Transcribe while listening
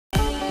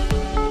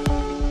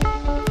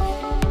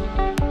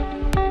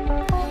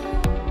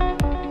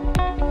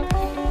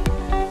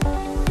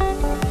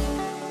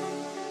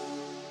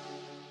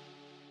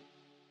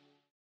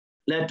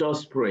Let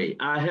us pray.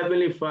 Our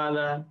Heavenly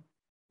Father,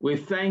 we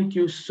thank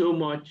you so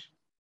much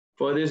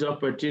for this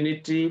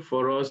opportunity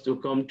for us to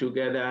come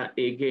together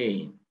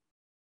again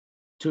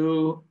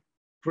to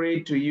pray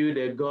to you,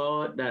 the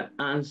God that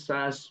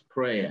answers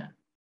prayer.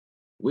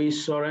 We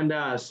surrender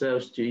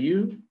ourselves to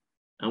you,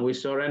 and we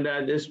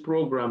surrender this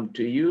program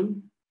to you.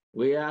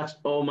 We ask,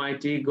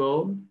 Almighty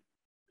God,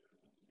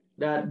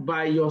 that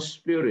by your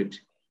Spirit,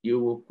 you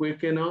will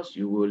quicken us,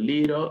 you will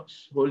lead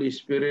us. Holy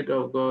Spirit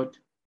of God,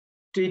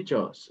 teach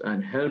us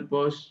and help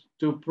us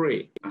to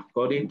pray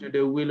according to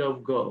the will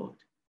of God.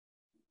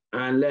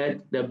 And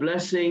let the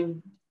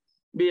blessing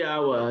be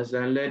ours,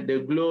 and let the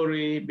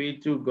glory be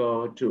to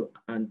God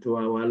and to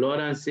our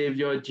Lord and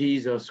Savior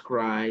Jesus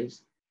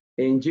Christ.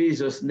 In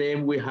Jesus'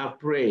 name we have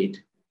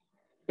prayed.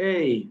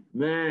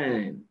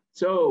 Amen.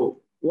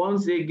 So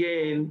once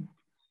again,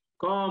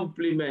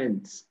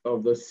 compliments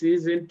of the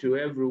season to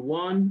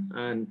everyone,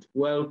 and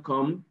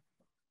welcome.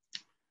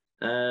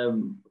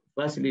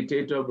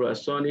 Facilitator Brother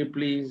Sonny,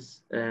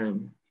 please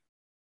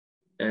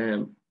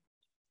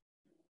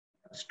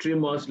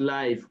stream us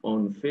live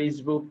on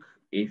Facebook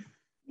if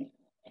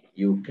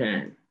you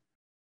can.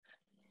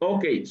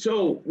 Okay,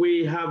 so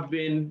we have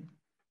been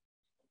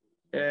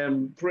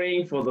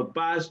praying for the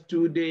past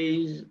 2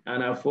 days,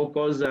 and our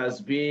focus has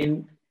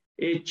been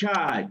a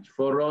charge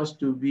for us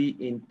to be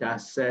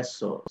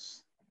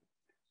intercessors.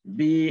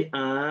 Be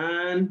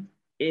an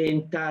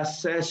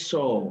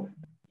intercessor.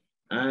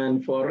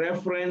 And for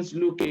reference,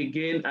 look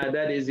again at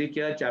that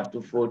Ezekiel chapter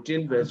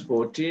 14, verse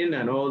 14,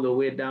 and all the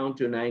way down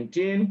to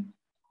 19.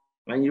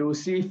 And you will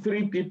see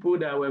 3 people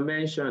that were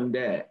mentioned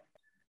there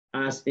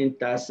as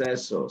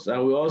intercessors.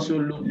 And we also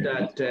looked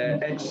at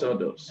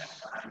Exodus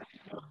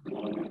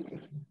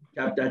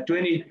chapter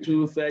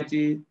 22,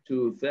 30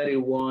 to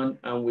 31,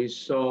 and we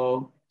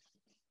saw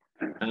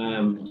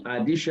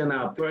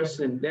additional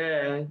person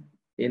there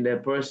in the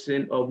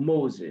person of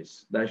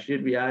Moses that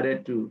should be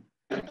added to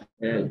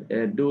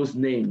those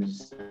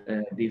names,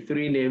 the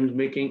 3 names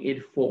making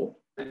it 4.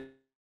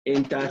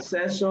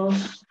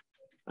 Intercessors,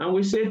 and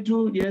we say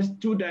 2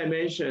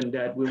 dimensions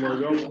that we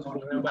must always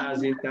remember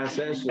as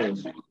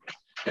intercessors.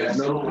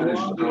 Number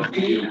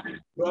 1,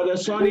 Brother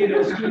Sonny,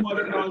 there's too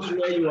much noise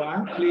where you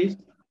are, please.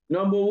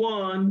 Number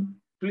 1,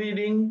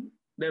 pleading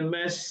the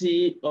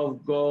mercy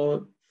of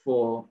God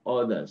for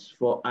others,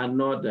 for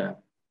another,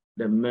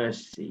 the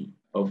mercy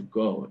of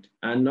God.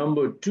 And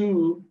number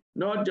 2,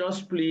 not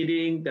just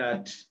pleading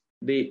that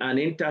an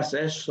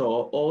intercessor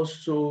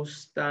also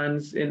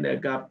stands in the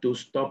gap to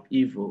stop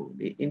evil.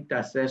 The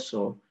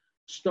intercessor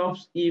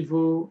stops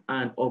evil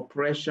and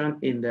oppression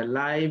in the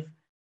life,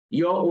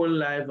 your own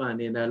life,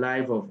 and in the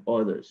life of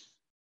others.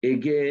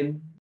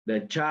 Again,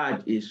 the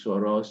charge is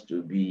for us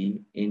to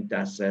be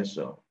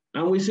intercessor.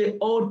 And we say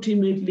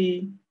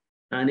ultimately,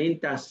 an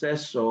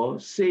intercessor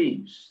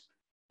saves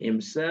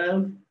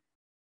himself,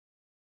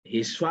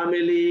 his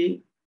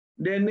family,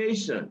 the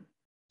nation.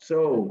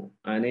 So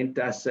an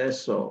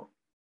intercessor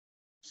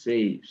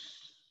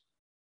saves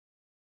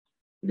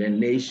the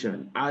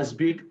nation, as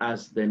big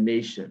as the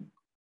nation.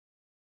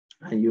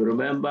 And you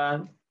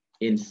remember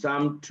in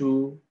Psalm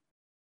 2,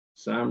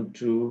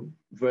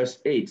 verse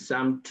 8,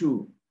 Psalm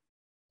 2,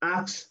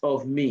 ask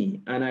of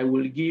me, and I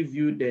will give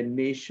you the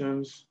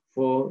nations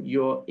for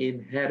your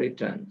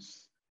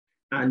inheritance,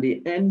 and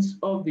the ends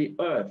of the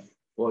earth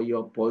for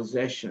your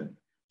possession.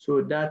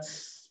 So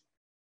that's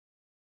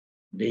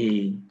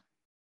the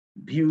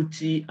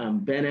beauty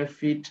and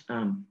benefit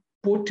and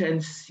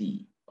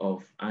potency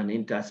of an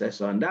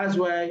intercessor. And that's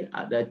why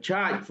the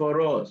charge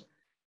for us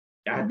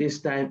at this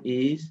time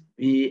is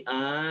be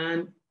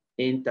an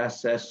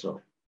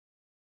intercessor.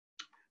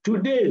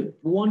 Today,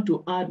 we want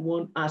to add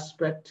one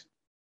aspect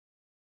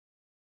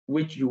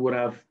which you would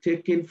have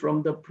taken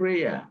from the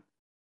prayer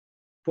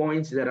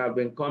points that have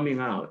been coming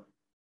out.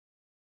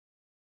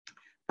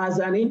 As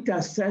an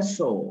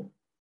intercessor,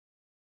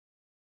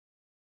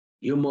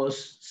 you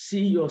must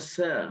see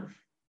yourself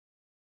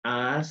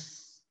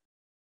as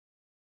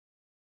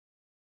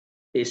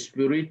a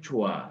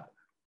spiritual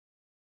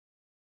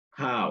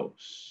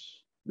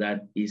house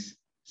that is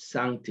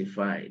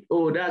sanctified.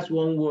 Oh, that's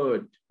one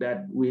word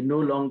that we no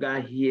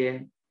longer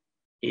hear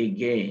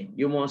again.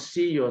 You must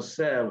see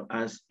yourself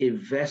as a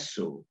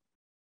vessel,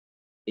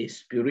 a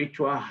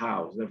spiritual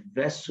house, a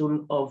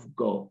vessel of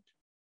God.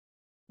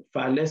 In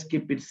fact, let's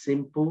keep it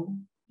simple.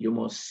 You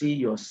must see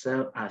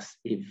yourself as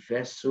a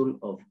vessel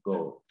of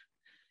God.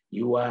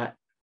 You are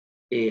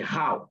a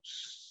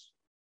house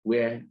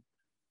where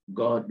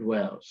God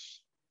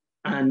dwells.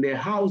 And the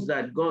house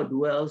that God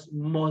dwells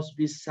must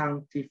be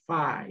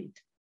sanctified.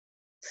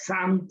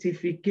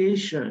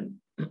 Sanctification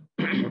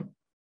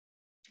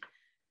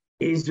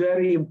is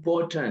very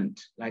important.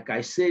 Like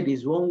I said,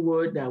 is one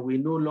word that we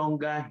no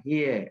longer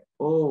hear.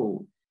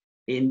 Oh,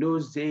 in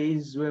those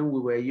days when we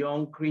were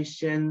young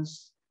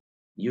Christians,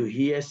 you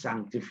hear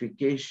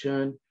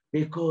sanctification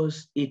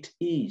because it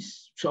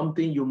is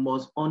something you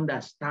must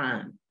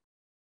understand.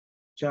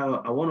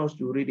 So I want us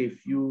to read a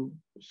few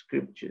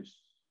scriptures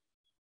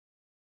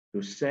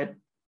to set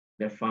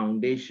the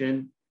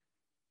foundation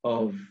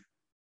of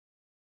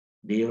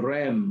the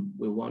realm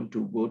we want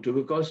to go to,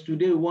 because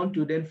today we want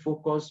to then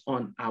focus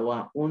on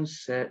our own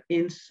self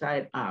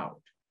inside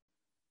out.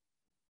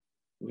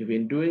 We've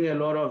been doing a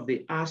lot of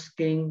the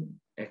asking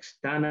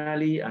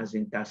externally as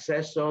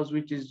intercessors,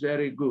 which is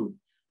very good.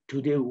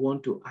 Today we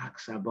want to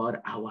ask about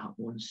our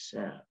own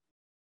self,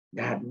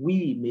 that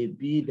we may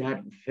be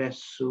that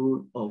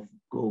vessel of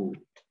gold,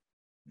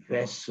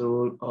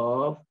 vessel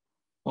of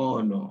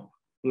honor.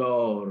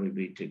 Glory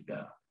be to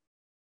God.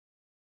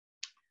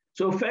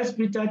 So 1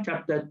 Peter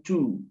chapter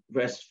 2,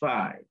 verse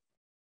 5.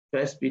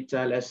 1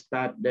 Peter, let's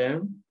start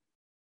there.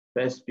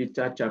 1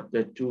 Peter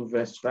chapter 2,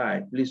 verse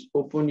 5. Please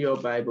open your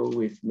Bible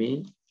with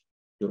me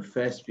to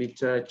 1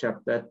 Peter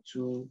chapter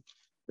 2,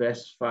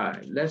 verse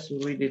 5. Let's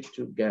read it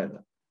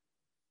together.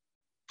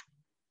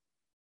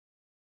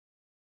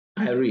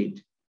 I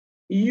read,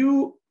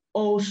 you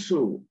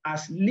also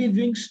as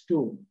living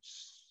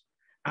stones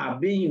are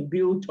being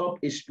built up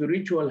a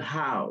spiritual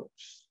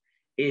house,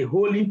 a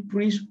holy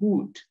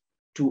priesthood,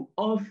 to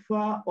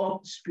offer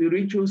up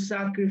spiritual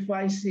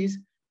sacrifices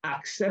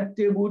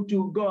acceptable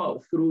to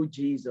God through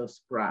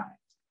Jesus Christ.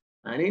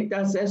 An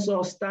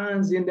intercessor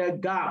stands in the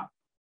gap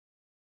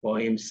for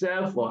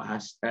himself, for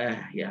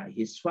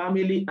his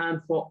family,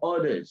 and for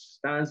others,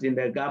 stands in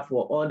the gap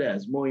for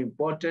others, more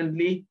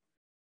importantly,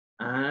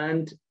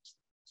 and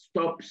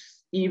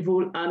stops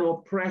evil and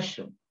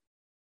oppression.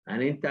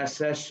 An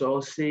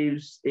intercessor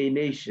saves a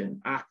nation,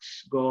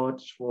 asks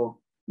God for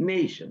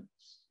nations.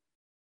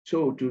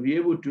 So to be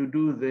able to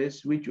do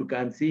this, which you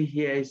can see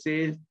here, it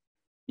says,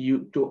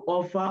 to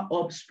offer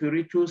up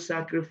spiritual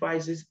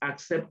sacrifices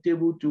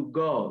acceptable to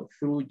God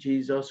through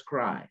Jesus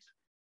Christ.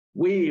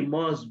 We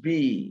must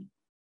be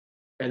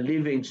a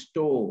living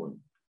stone,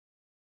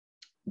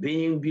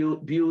 being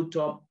built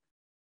up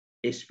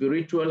a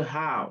spiritual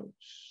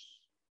house,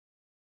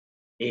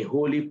 a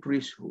holy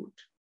priesthood.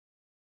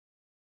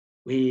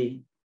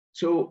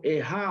 So a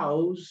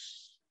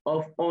house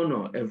of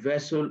honor, a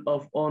vessel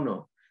of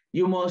honor.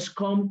 You must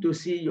come to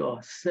see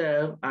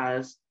yourself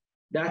as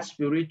that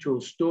spiritual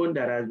stone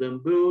that has been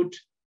built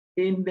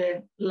in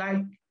the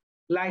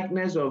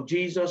likeness of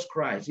Jesus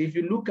Christ. If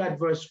you look at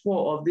verse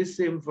 4 of this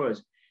same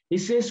verse, it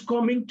says,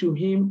 coming to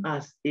him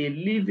as a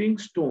living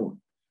stone,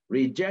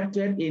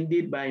 rejected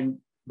indeed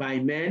by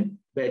men,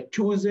 but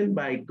chosen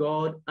by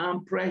God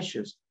and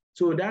precious.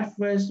 So that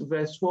first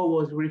verse 4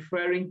 was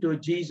referring to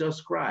Jesus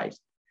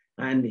Christ.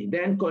 And he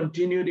then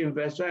continued in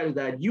verse 5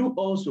 that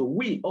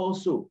we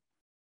also,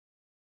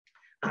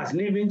 as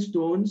living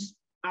stones,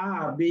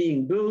 are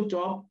being built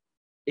up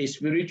a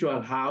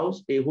spiritual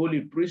house, a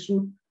holy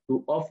priesthood,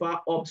 to offer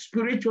up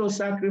spiritual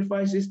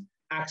sacrifices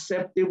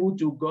acceptable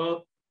to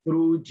God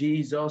through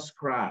Jesus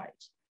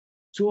Christ.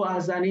 So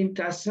as an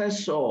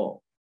intercessor,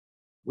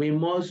 we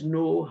must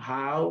know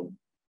how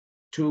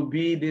to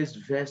be this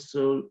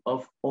vessel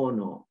of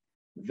honor,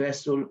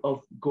 vessel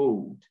of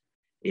gold.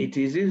 It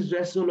is this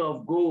vessel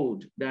of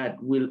gold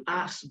that will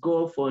ask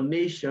God for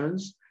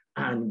nations,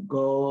 and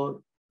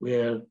God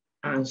will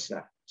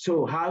answer.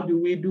 So how do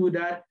we do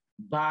that?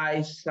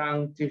 By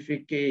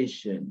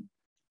sanctification,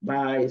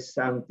 by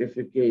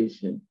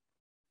sanctification.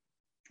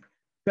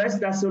 1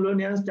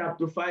 Thessalonians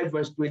chapter 5,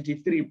 verse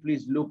 23,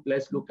 please look,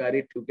 let's look at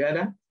it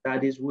together.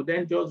 That is, we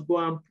then just go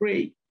and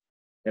pray.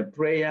 The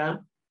prayer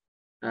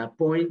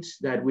points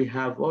that we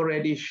have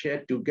already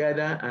shared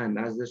together, and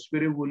as the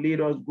Spirit will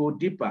lead us, go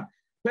deeper.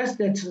 1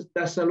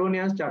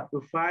 Thessalonians chapter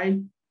 5,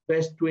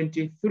 verse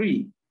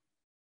 23.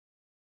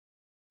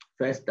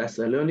 1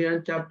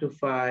 Thessalonians chapter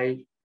 5,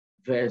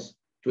 verse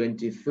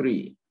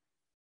 23.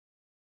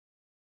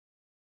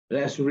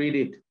 Let's read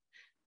it.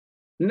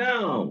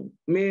 Now,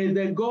 may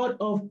the God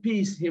of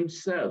peace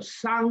himself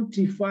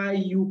sanctify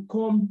you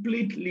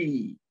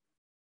completely,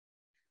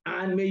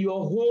 and may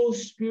your whole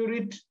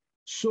spirit,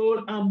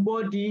 soul, and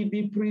body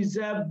be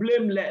preserved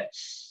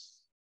blameless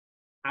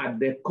at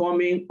the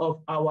coming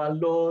of our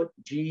Lord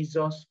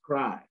Jesus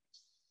Christ.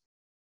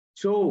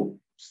 So,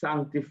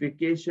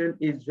 sanctification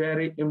is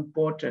very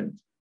important.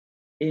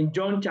 In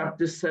John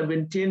chapter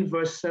 17,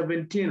 verse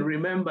 17,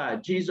 remember,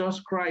 Jesus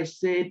Christ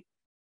said,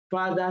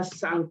 Father,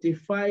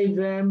 sanctify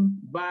them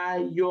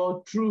by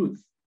your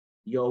truth.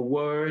 Your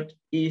word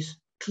is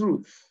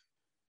truth.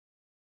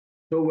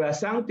 So we are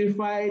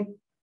sanctified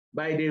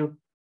by the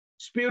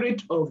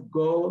Spirit of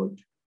God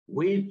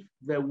with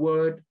the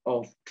word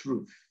of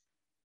truth.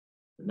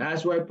 And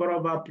that's why part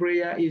of our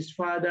prayer is,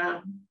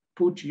 Father,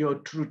 put your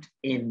truth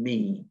in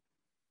me.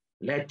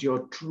 Let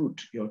your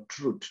truth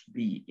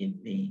be in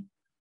me.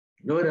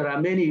 You know, there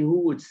are many who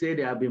would say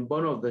they have been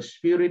born of the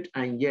Spirit,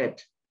 and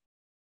yet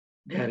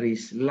there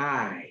is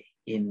lie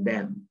in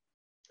them.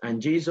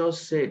 And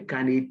Jesus said,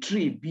 can a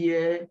tree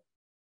bear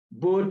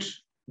both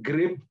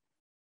grape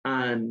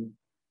and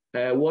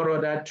what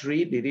other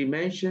tree did he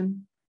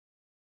mention?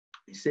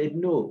 He said,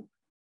 no.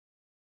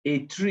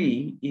 A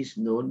tree is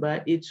known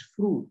by its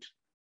fruit.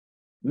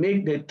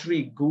 Make the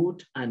tree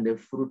good and the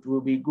fruit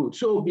will be good.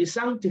 So be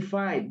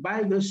sanctified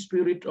by the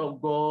Spirit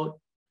of God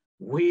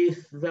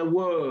with the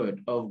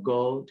word of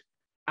God.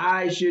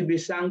 I should be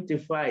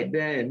sanctified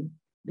then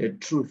the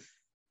truth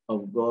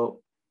of God.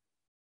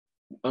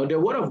 The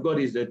word of God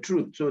is the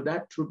truth, so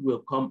that truth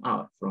will come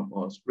out from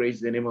us.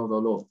 Praise the name of the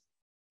Lord.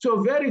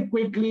 So very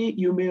quickly,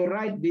 you may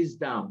write this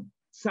down.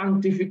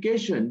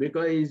 Sanctification,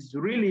 because it's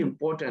really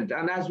important.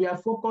 And as we are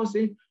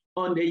focusing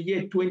on the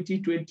year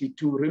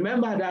 2022,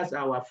 remember that's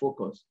our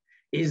focus.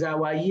 Is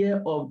our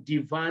year of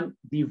divine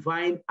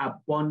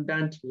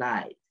abundant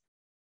life.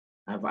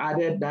 I've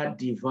added that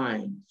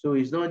divine. So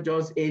it's not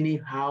just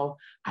anyhow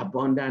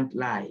abundant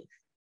life.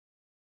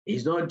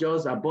 It's not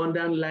just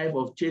abundant life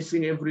of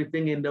chasing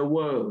everything in the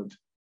world,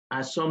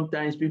 as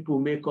sometimes people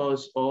make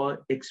us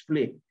or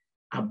explain.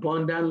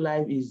 Abundant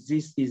life is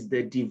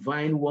the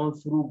divine one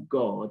through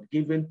God,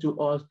 given to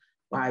us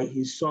by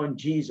his son,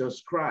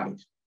 Jesus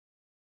Christ,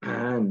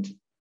 and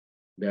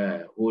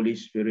the Holy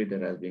Spirit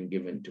that has been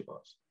given to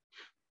us.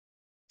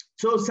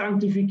 So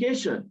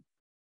sanctification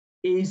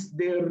is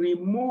the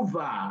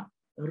removal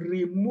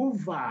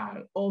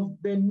of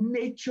the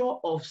nature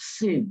of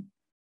sin.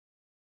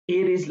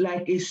 It is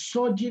like a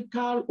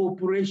surgical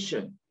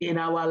operation in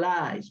our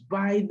lives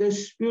by the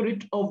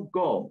Spirit of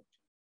God.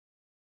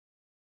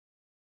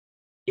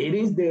 It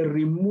is the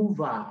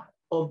removal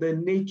of the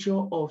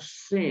nature of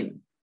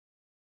sin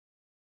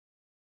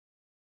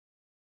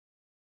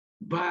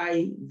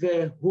by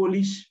the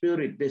Holy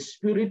Spirit. The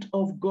Spirit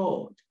of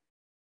God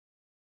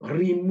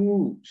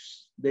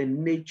removes the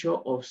nature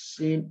of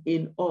sin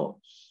in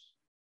us.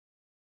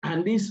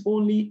 And this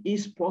only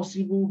is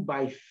possible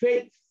by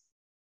faith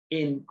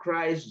in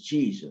Christ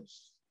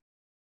Jesus,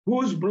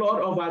 whose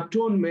blood of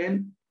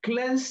atonement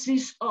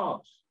cleanses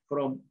us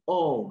from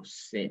all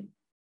sin.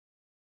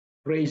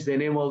 Praise the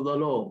name of the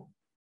Lord.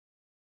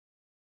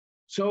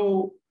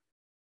 So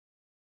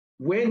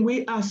when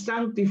we are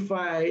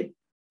sanctified,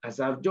 as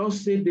I've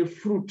just said, the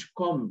fruit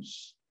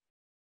comes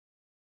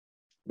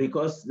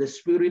because the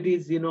Spirit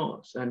is in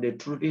us and the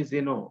truth is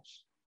in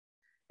us.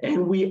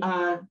 And we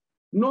are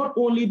not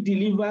only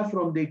delivered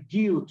from the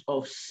guilt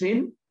of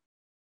sin,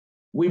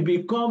 we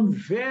become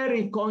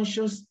very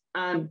conscious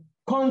and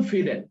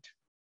confident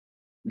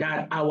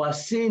that our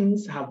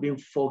sins have been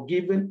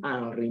forgiven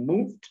and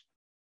removed,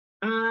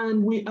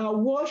 and we are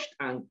washed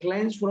and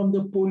cleansed from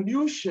the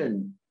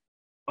pollution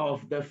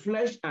of the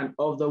flesh and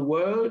of the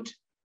world,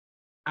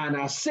 and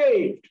are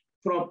saved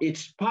from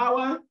its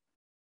power,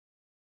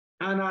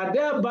 and are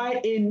thereby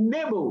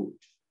enabled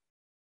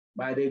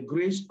by the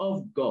grace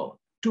of God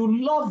to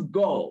love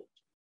God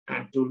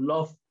and to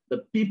love the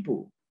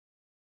people.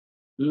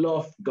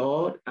 Love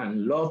God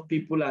and love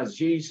people, as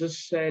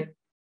Jesus said,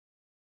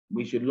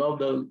 we should love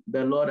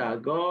the Lord our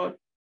God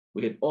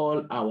with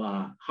all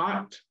our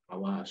heart,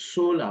 our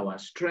soul, our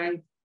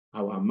strength,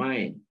 our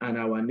mind, and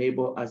our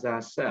neighbor as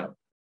ourselves.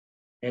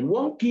 And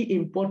one key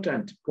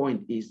important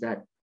point is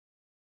that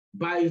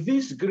by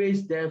this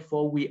grace,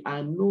 therefore, we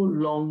are no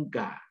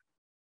longer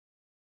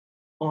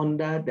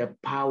under the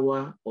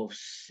power of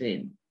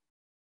sin.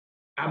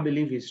 I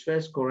believe it's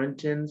 1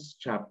 Corinthians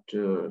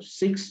chapter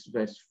 6,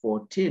 verse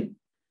 14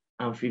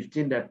 and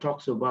 15 that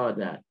talks about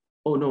that.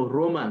 Oh no,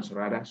 Romans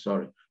rather,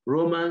 sorry.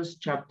 Romans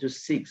chapter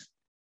 6.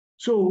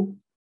 So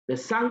the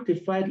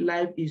sanctified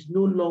life is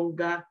no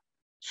longer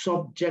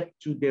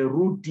subject to the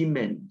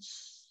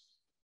rudiments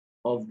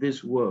of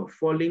this world,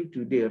 falling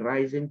today,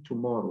 rising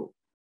tomorrow.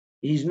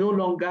 He's no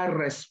longer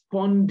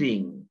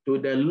responding to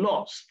the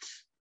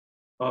lusts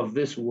of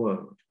this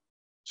world.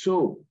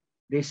 So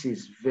this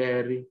is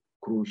very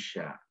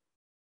crucial.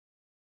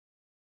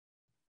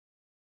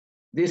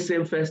 This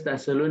same 1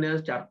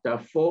 Thessalonians chapter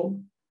 4,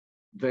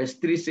 verse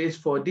 3 says,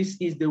 "For this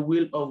is the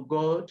will of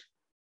God,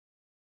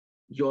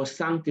 your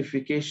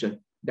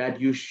sanctification, that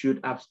you should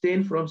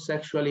abstain from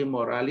sexual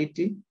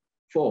immorality,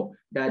 for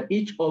that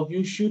each of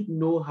you should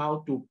know how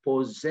to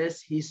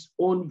possess his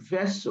own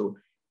vessel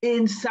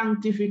in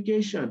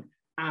sanctification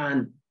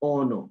and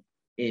honor."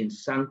 In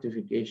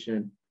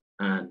sanctification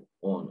and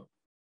honor.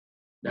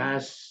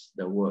 That's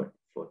the word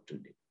for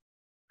today.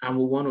 And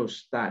we want to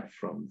start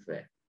from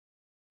there.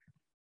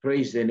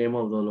 Praise the name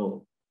of the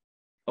Lord.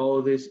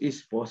 All this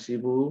is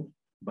possible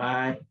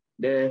by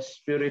the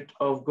Spirit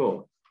of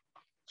God.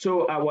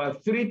 So our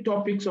three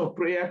topics of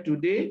prayer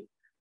today: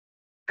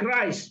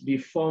 Christ be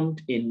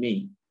formed in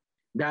me,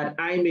 that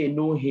I may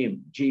know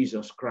him,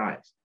 Jesus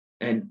Christ,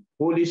 and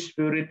Holy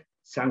Spirit,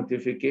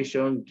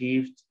 sanctification,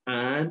 gift,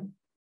 and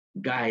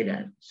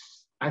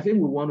guidance. I think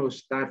we want to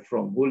start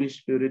from Holy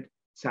Spirit,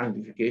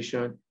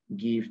 sanctification,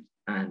 gift,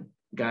 and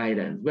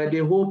guidance, but the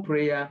whole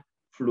prayer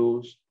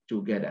flows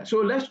together.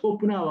 So let's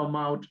open our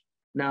mouth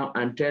now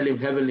and tell him,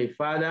 Heavenly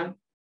Father,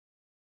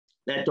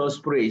 let us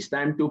pray. It's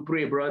time to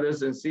pray,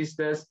 brothers and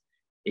sisters.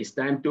 It's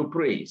time to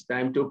pray. It's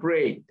time to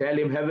pray. Tell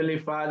him, Heavenly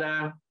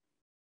Father,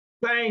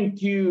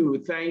 thank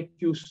you. Thank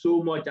you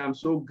so much. I'm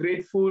so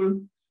grateful.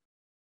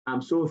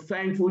 I'm so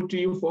thankful to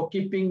you for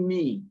keeping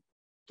me,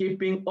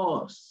 keeping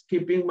us,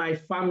 keeping my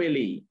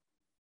family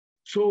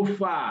so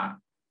far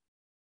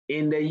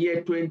in the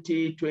year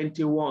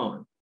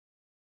 2021.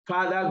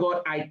 Father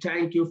God, I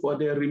thank you for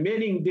the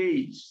remaining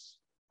days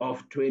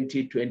of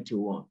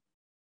 2021.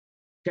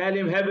 Tell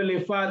him,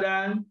 Heavenly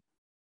Father,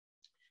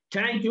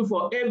 Thank you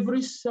for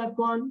every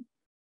second,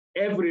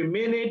 every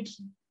minute,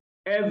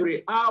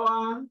 every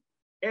hour,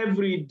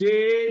 every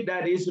day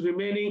that is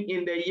remaining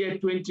in the year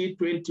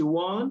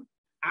 2021.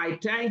 I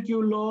thank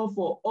you, Lord,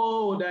 for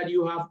all that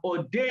you have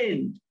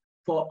ordained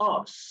for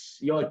us,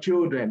 your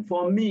children,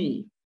 for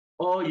me,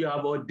 all you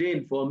have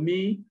ordained for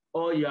me,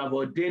 all you have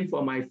ordained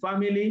for my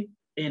family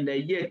in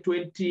the year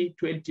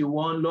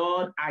 2021.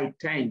 Lord, I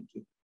thank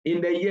you.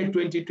 In the year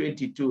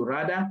 2022,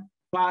 rather,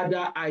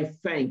 Father, I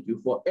thank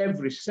you for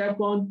every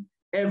second,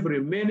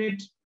 every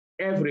minute,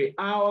 every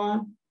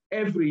hour,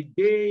 every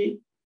day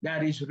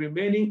that is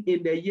remaining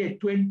in the year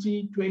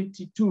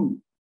 2022.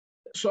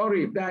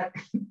 Sorry, that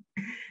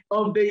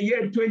of the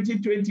year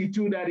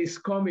 2022 that is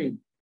coming.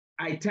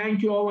 I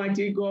thank you,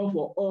 Almighty God,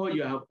 for all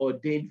you have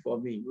ordained for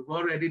me. We've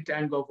already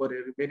thanked God for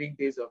the remaining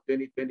days of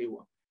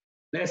 2021.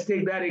 Let's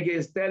take that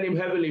again. Tell him,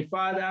 Heavenly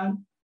Father,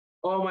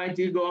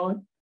 Almighty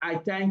God, I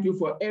thank you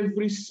for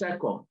every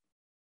second,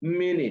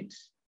 minute,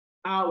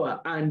 hour,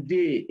 and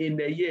day in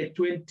the year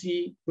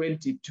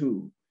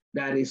 2022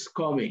 that is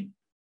coming.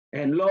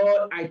 And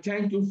Lord, I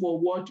thank you for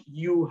what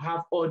you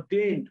have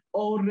ordained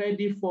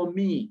already for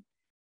me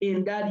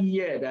in that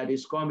year that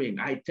is coming.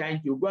 I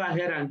thank you. Go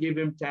ahead and give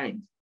him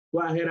thanks. Go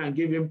ahead and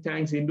give him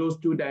thanks in those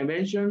two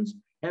dimensions.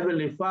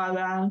 Heavenly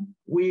Father,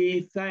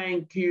 we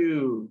thank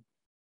you.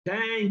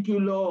 Thank you,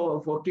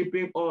 Lord, for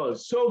keeping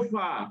us so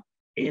far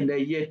in the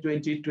year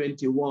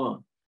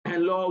 2021.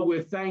 And Lord,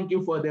 we thank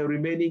you for the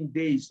remaining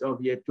days of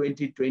year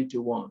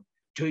 2021.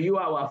 To you,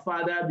 our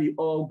Father, be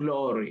all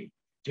glory.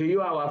 To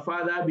you, our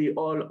Father, be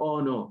all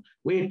honor.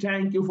 We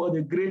thank you for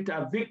the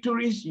greater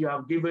victories you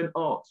have given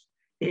us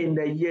in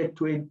the year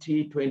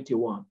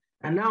 2021.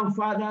 And now,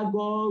 Father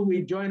God,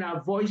 we join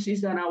our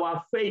voices and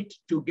our faith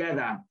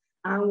together.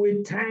 And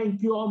we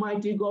thank you,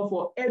 Almighty God,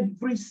 for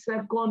every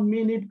second,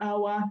 minute,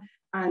 hour,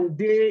 and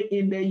day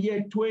in the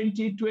year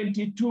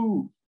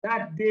 2022,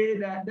 that day,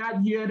 that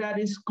year that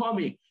is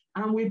coming.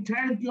 And we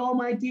thank you,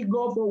 Almighty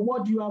God, for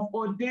what you have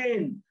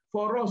ordained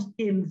for us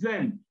in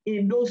them,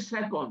 in those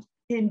seconds,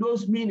 in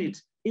those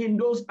minutes, in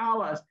those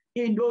hours,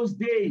 in those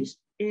days,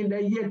 in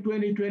the year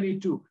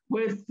 2022.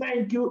 We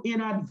thank you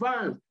in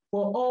advance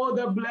for all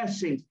the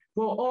blessings,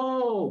 for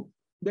all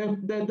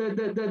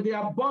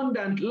the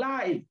abundant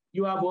life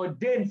you have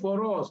ordained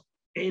for us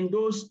in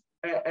those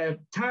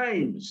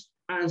times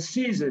and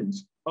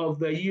seasons of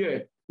the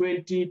year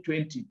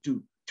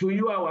 2022. To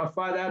you, our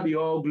Father, be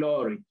all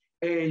glory.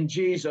 In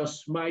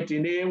Jesus' mighty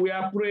name, we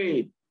are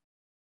prayed.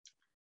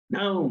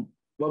 Now,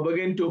 we'll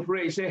begin to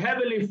pray. Say,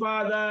 Heavenly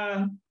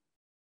Father,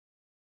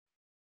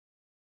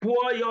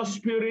 pour your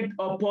Spirit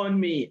upon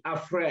me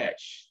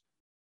afresh.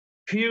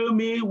 Fill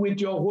me with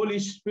your Holy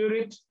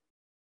Spirit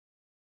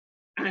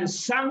and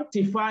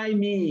sanctify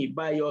me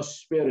by your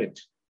Spirit.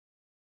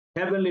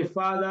 Heavenly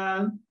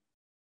Father,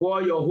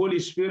 pour your Holy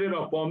Spirit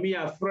upon me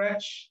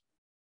afresh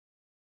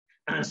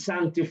and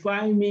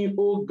sanctify me,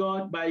 O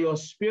God, by your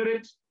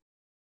Spirit.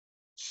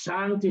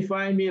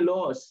 Sanctify me,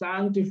 Lord,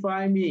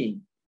 sanctify me.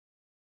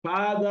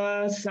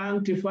 Father,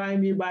 sanctify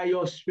me by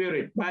your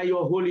Spirit, by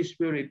your Holy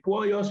Spirit.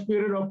 Pour your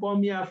Spirit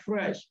upon me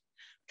afresh.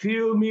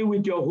 Fill me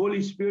with your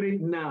Holy Spirit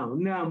now.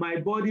 Now, my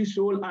body,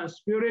 soul, and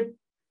spirit.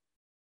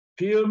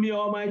 Fill me,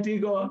 Almighty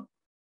God.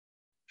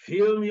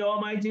 Fill me,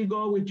 Almighty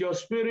God, with your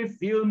Spirit.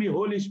 Fill me,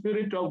 Holy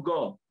Spirit of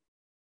God.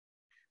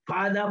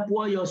 Father,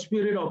 pour your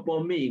Spirit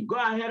upon me. Go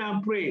ahead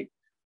and pray.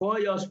 Pour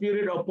your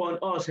Spirit upon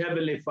us,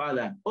 Heavenly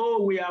Father.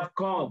 Oh, we have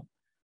come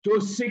to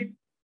seek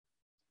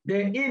the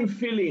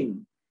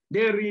infilling,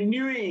 the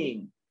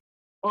renewing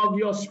of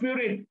your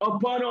Spirit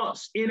upon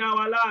us in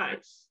our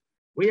lives.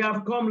 We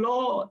have come,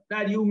 Lord,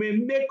 that you may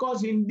make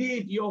us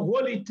indeed your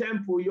holy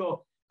temple,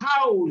 your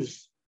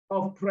house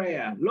of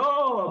prayer.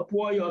 Lord,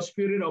 pour your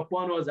Spirit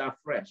upon us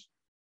afresh.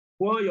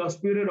 Pour your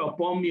Spirit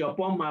upon me,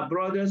 upon my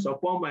brothers,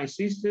 upon my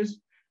sisters,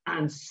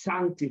 and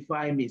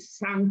sanctify me.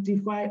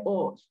 Sanctify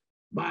us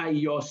by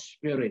your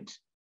Spirit.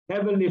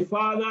 Heavenly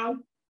Father,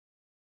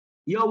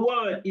 your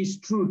word is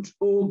truth,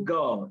 O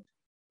God.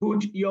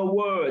 Put your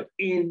word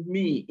in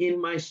me, in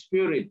my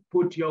spirit.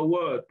 Put your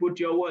word.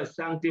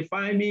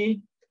 Sanctify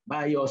me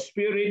by your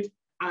Spirit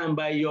and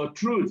by your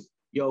truth.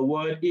 Your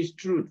word is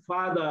truth.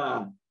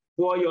 Father,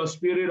 pour your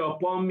Spirit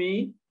upon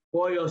me.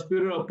 Pour your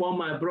Spirit upon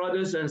my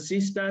brothers and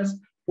sisters.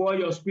 Pour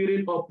your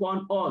Spirit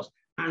upon us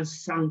and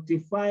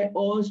sanctify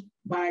us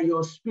by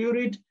your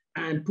Spirit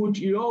and put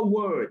your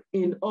word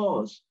in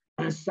us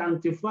and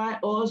sanctify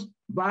us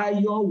by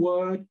your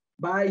word,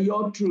 by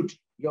your truth.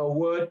 Your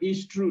word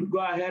is truth. Go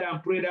ahead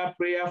and pray that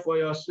prayer for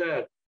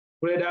yourself.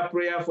 Pray that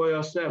prayer for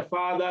yourself.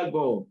 Father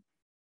God,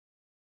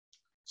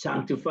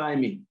 sanctify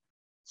me.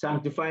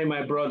 Sanctify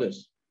my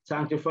brothers.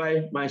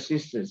 Sanctify my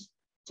sisters.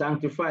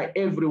 Sanctify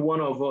every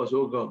one of us,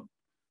 oh God,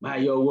 by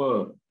your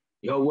word.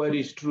 Your word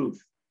is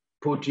truth.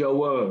 Put your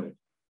word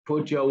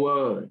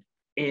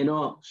in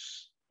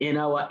us, in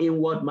our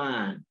inward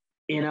man,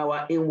 in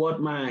our inward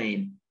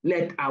mind.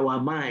 Let our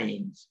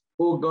minds,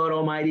 oh God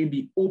Almighty,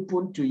 be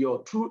open to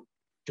your truth,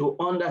 to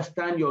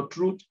understand your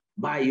truth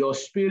by your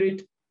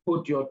Spirit.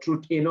 Put your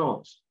truth in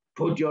us.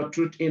 Put your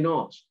truth in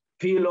us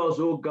Fill us,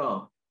 O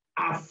God,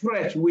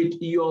 afresh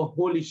with your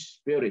Holy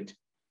Spirit,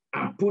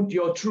 and put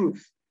your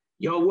truth.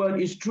 Your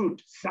word is truth.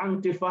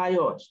 Sanctify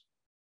us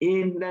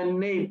in the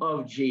name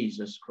of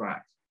Jesus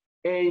Christ.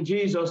 In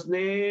Jesus'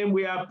 name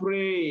we are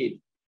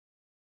prayed.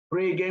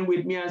 Pray again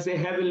with me and say,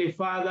 Heavenly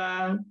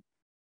Father,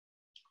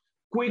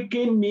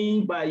 quicken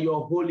me by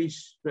your Holy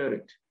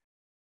Spirit,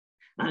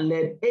 and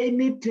let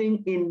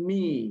anything in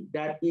me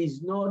that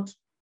is not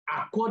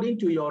according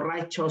to your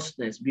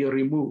righteousness be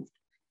removed.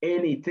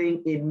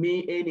 Anything in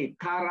me, any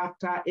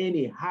character,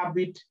 any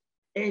habit,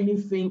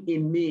 anything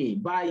in me,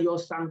 by your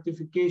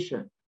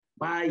sanctification,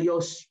 by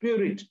your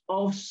spirit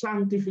of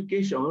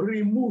sanctification,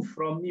 remove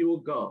from me, O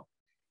God,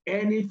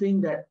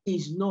 anything that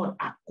is not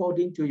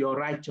according to your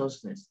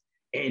righteousness,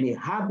 any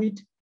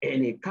habit,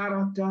 any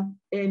character,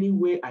 any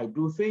way I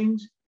do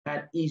things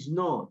that is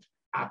not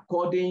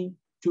according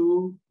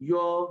to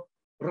your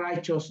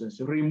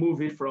righteousness.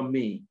 Remove it from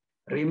me.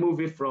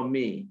 Remove it from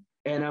me.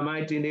 In the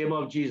mighty name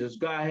of Jesus,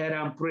 go ahead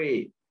and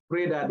pray.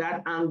 Pray that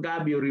that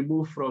anger be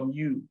removed from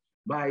you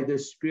by the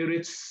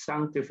Spirit's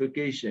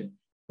sanctification.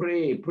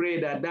 Pray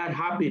that that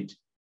habit,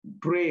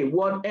 pray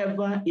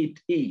whatever it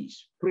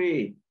is,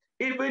 pray.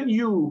 Even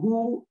you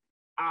who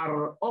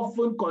are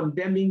often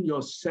condemning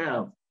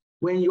yourself,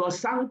 when you are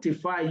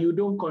sanctified, you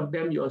don't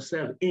condemn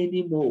yourself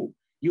anymore.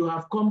 You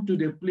have come to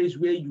the place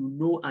where you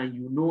know and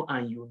you know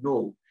and you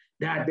know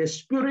that the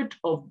Spirit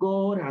of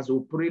God has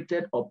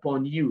operated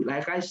upon you.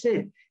 Like I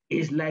said,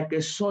 it's like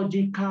a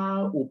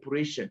surgical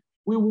operation.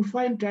 We will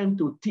find time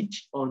to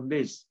teach on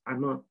this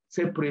and not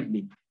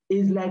separately.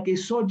 It's like a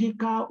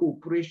surgical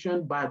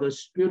operation by the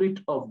Spirit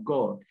of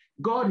God.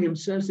 God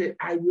himself said,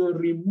 I will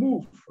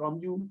remove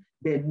from you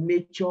the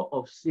nature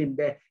of sin,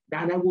 that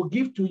I will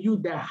give to you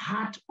the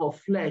heart of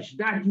flesh,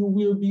 that you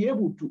will be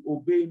able to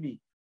obey me.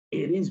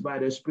 It is by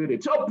the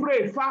Spirit. So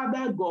pray,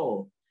 Father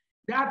God,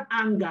 that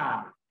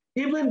anger,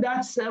 even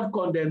that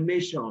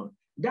self-condemnation,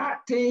 that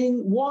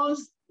thing,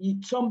 once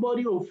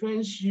somebody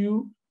offends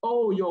you,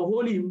 oh, your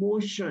whole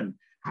emotion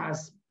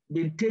has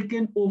been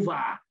taken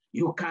over.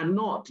 You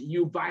cannot,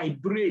 you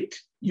vibrate,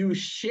 you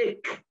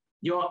shake,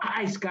 your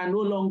eyes can no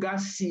longer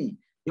see,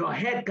 your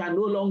head can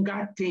no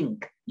longer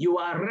think, you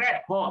are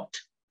red hot.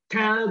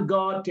 Tell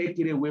God, take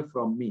it away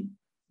from me.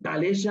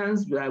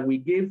 Galatians that we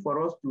gave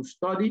for us to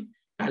study,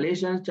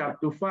 Galatians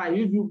chapter 5,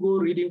 if you go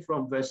reading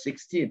from verse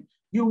 16,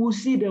 you will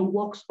see the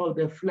works of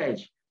the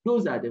flesh.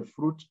 Those are the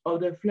fruit of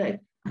the flesh.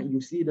 And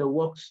you see the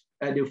works,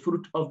 the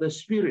fruit of the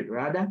Spirit,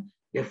 rather,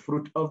 the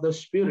fruit of the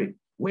Spirit.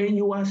 When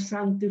you are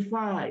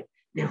sanctified,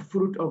 the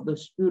fruit of the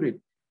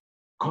Spirit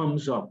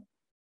comes up.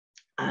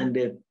 And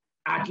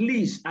at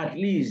least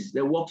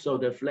the works of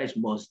the flesh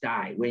must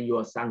die when you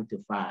are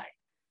sanctified.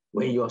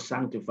 When you're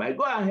sanctified,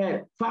 go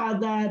ahead.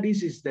 Father,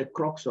 this is the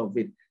crux of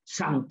it.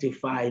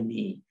 Sanctify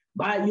me.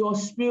 By your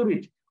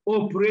Spirit,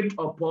 operate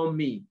upon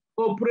me.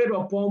 Operate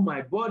upon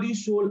my body,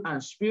 soul,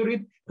 and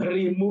spirit.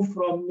 Remove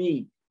from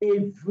me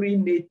every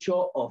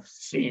nature of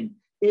sin,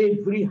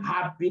 every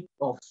habit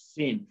of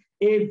sin,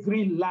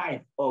 every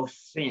life of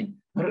sin.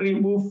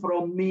 Remove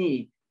from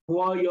me.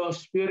 For your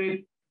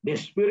Spirit, the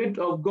Spirit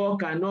of God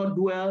cannot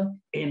dwell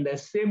in the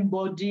same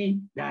body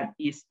that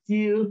is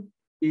still,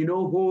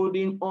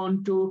 holding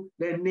on to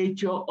the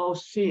nature of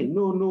sin.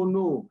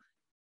 No.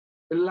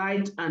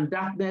 Light and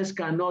darkness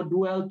cannot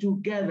dwell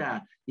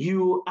together.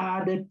 You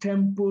are the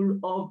temple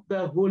of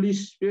the Holy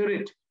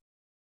Spirit.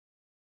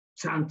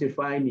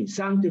 Sanctify me.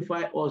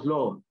 Sanctify us,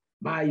 Lord,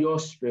 by your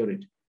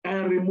Spirit,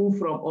 and remove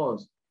from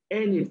us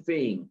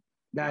anything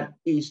that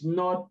is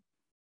not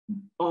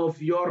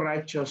of your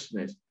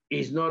righteousness,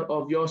 is not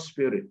of your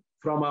Spirit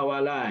from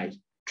our lives.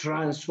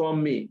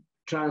 Transform me.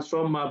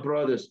 Transform my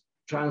brothers.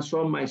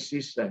 Transform my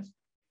sisters.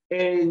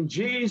 In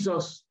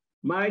Jesus'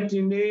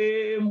 mighty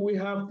name we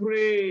have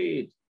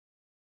prayed.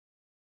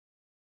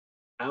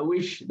 I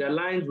wish the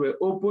lines were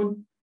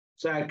open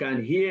so I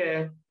can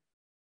hear.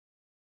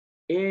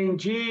 In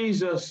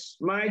Jesus'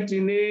 mighty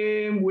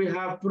name we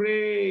have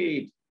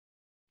prayed.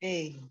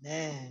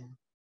 Amen.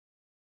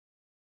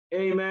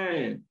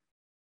 Amen.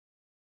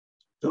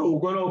 So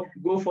we're going to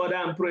go further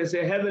and pray.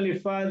 Say, Heavenly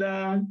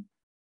Father,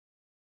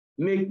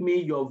 make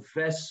me your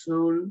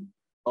vessel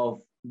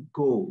of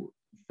gold,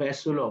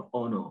 vessel of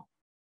honor.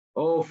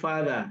 Oh,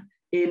 Father,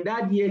 in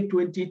that year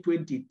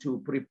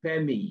 2022,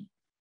 prepare me.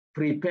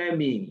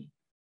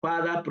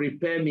 Father,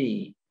 prepare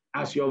me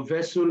as your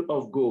vessel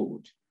of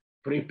gold.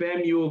 Prepare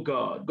me, O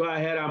God. Go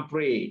ahead and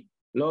pray.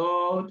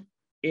 Lord,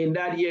 in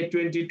that year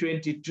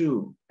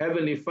 2022,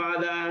 Heavenly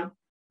Father,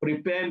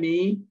 prepare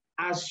me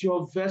as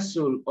your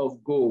vessel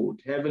of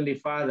gold. Heavenly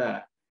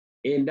Father,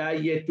 in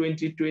that year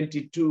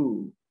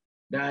 2022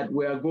 that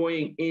we are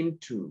going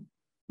into,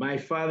 my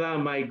Father,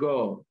 my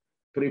God,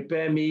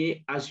 prepare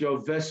me as your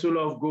vessel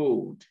of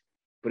gold.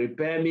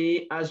 Prepare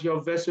me as your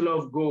vessel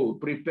of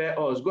gold. Prepare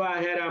us. Go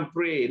ahead and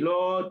pray.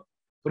 Lord,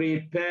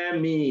 prepare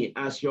me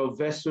as your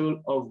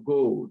vessel of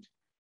gold.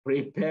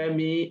 Prepare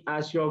me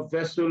as your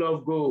vessel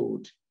of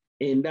gold.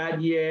 In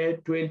that year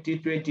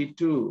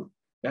 2022,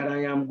 that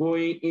I am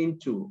going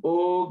into.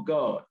 Oh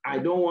God, I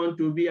don't want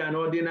to be an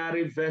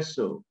ordinary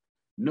vessel.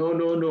 No,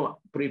 no, no.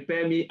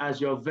 Prepare me as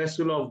your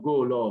vessel of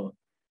gold, Lord.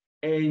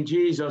 In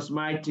Jesus'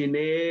 mighty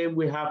name,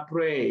 we have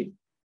prayed.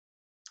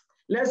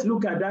 Let's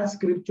look at that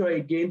scripture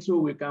again so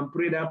we can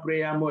pray that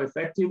prayer more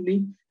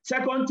effectively.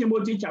 2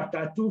 Timothy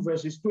chapter 2,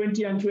 verses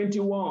 20 and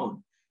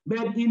 21.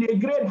 But in a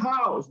great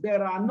house,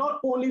 there are not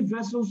only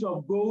vessels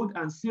of gold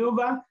and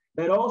silver,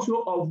 but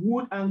also of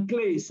wood and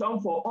clay, some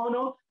for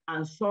honor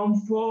and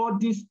some for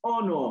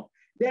dishonor.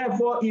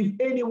 Therefore, if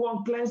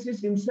anyone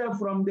cleanses himself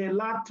from the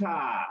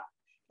latter,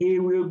 he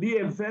will be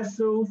a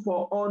vessel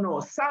for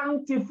honor,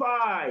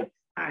 sanctified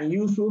and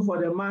useful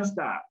for the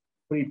master,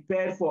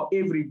 prepared for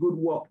every good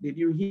work. Did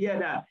you hear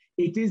that?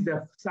 It is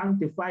the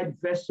sanctified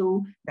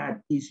vessel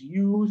that is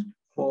used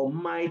for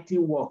mighty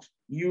works,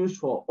 used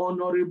for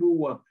honorable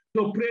work.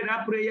 So pray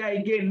that prayer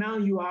again. Now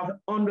you have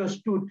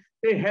understood.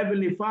 Say,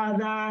 Heavenly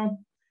Father,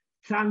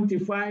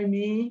 sanctify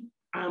me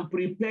and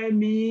prepare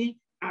me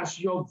as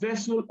your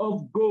vessel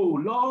of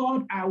gold.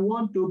 Lord, I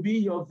want to be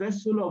your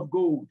vessel of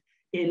gold.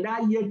 In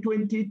that year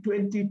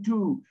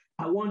 2022,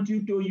 I want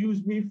you to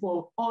use me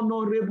for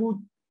honorable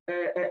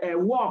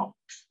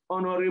works,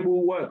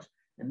 honorable works.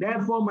 And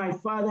therefore, my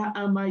Father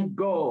and my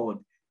God,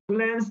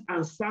 cleanse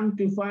and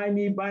sanctify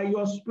me by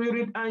your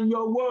Spirit and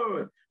your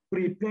word.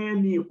 Prepare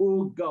me,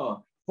 O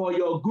God, for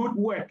your good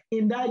work.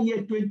 In that year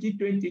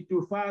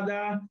 2022,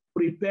 Father,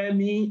 prepare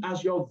me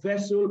as your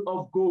vessel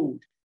of gold.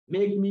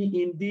 Make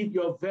me indeed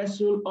your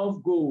vessel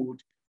of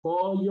gold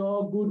for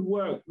your good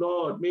work,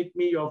 Lord. Make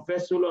me your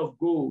vessel of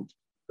gold.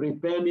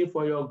 Prepare me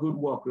for your good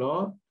work,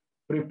 Lord.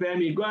 Prepare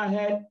me. Go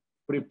ahead.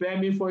 Prepare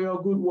me for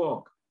your good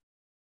work.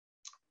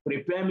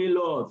 Prepare me,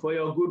 Lord, for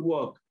your good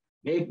work.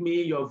 Make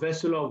me your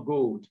vessel of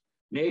gold.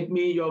 Make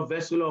me your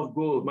vessel of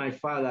gold, my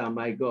Father,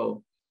 my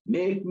God.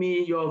 Make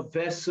me your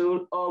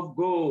vessel of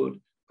gold.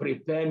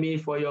 Prepare me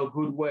for your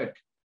good work.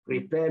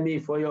 Prepare me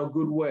for your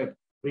good work.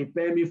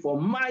 Prepare me for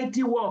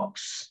mighty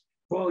works,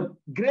 for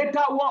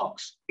greater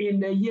works in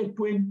the year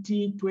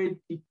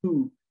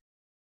 2022.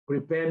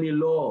 Prepare me,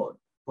 Lord,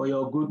 for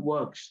your good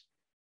works.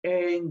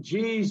 In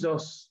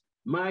Jesus'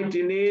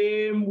 mighty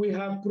name we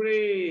have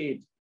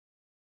prayed.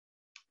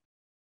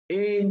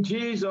 In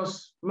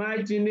Jesus'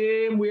 mighty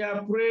name we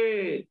have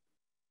prayed.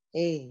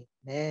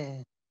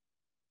 Amen.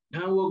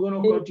 Now we're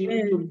going to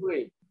continue to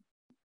pray.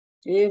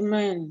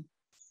 Amen.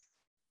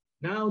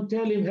 Now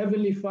tell him,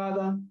 Heavenly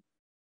Father,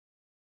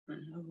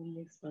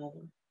 Heavenly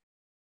Father,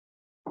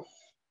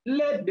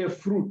 let the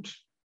fruit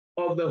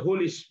of the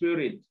Holy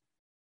Spirit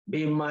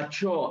be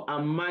mature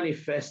and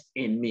manifest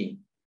in me.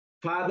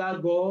 Father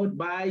God,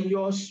 by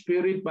your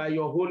Spirit, by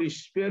your Holy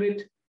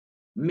Spirit,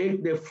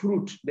 make the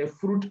fruit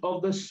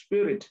of the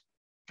Spirit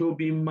to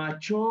be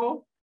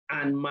mature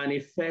and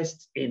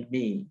manifest in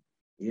me.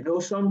 You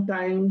know,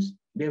 sometimes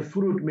the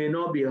fruit may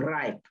not be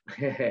ripe,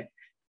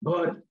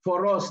 but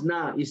for us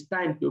now, it's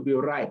time to be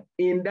ripe.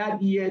 In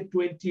that year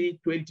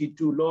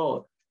 2022,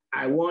 Lord,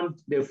 I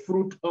want the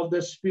fruit of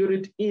the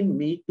Spirit in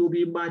me to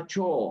be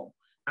mature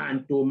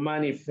and to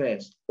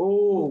manifest.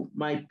 Oh,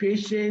 my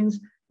patience,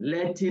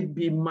 let it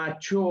be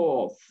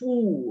mature,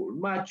 full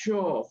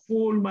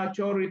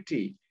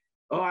maturity.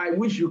 Oh, I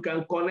wish you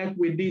can connect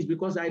with this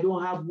because I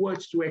don't have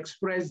words to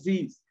express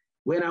this.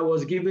 When I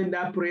was given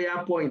that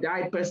prayer point,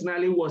 I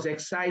personally was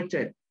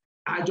excited.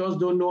 I just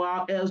don't know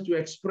how else to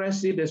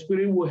express it. The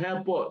Spirit will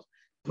help us.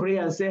 Pray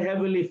and say,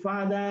 Heavenly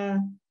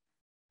Father,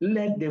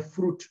 let the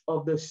fruit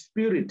of the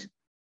Spirit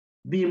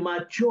be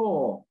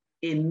mature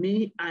in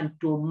me and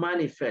to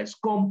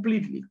manifest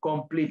completely.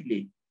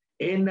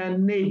 In the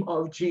name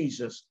of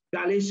Jesus.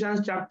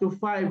 Galatians chapter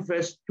 5,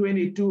 verse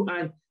 22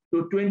 and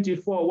to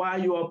 24,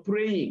 while you are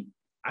praying,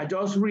 I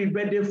just read,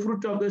 but the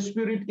fruit of the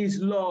Spirit is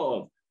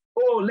love.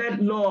 Oh,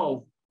 let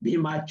love be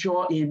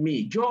mature in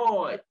me.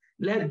 Joy,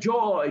 let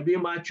joy be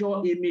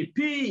mature in me.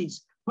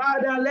 Peace,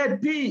 Father,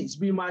 let peace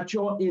be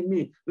mature in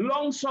me.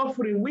 Long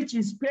suffering, which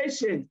is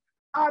patience.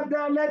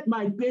 Father, let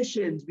my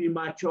patience be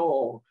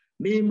mature.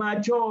 Be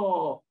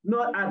mature.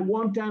 Not at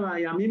one time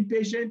I am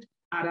impatient,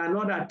 at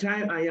another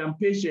time I am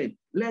patient.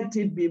 Let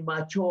it be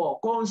mature,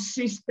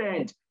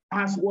 consistent.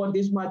 That's what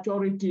this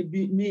maturity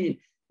means.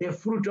 The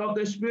fruit of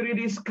the Spirit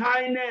is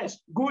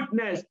kindness,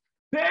 goodness,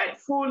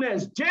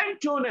 faithfulness,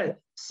 gentleness,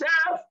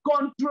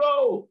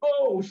 self-control.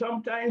 Oh,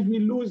 sometimes we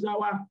lose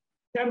our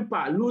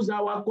temper, lose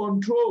our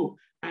control,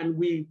 and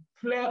we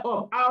flare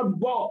up,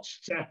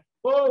 outbursts.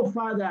 Oh,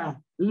 Father,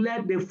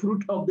 let the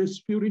fruit of the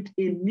Spirit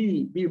in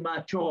me be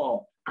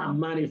mature and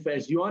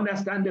manifest. You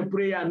understand the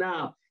prayer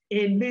now?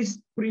 In this,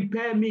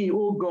 prepare me,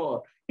 oh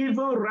God,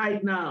 even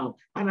right now,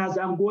 and as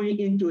I'm going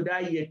into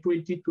that year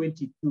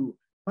 2022.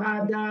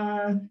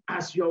 Father,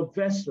 as your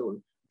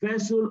vessel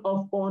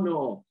of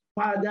honor,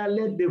 Father,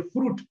 let the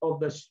fruit of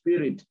the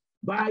Spirit,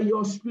 by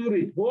your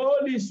Spirit,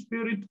 Holy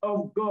Spirit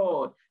of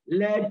God,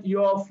 let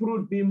your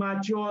fruit be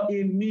mature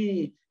in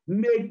me.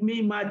 Make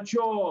me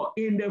mature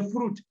in the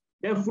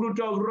fruit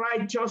of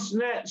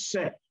righteousness,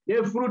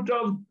 the fruit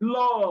of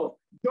love,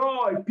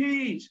 joy,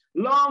 peace,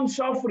 long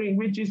suffering,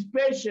 which is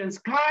patience,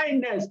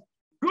 kindness,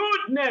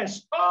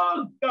 goodness,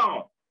 oh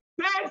God,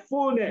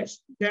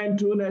 faithfulness,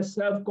 gentleness,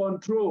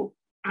 self-control,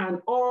 and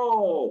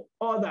all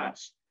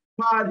others.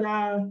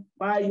 Father,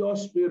 by your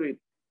Spirit,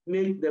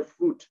 make the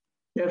fruit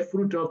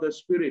of the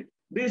Spirit,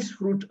 this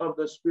fruit of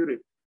the Spirit,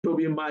 to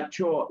be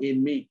mature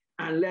in me,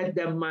 and let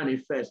them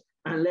manifest,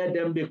 and let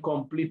them be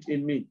complete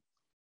in me.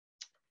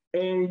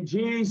 In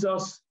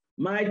Jesus'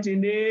 mighty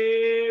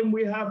name,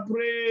 we have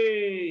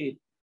prayed.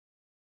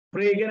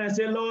 Pray again and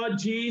say, Lord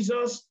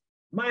Jesus,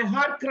 my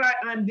heart cry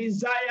and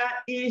desire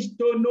is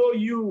to know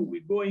you.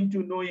 We're going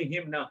to knowing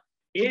him now.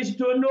 Is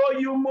to know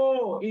you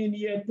more in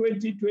year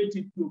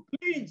 2022.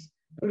 Please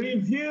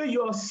reveal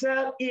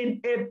yourself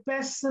in a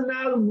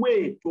personal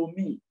way to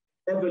me.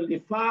 Heavenly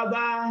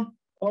Father,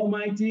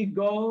 Almighty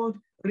God,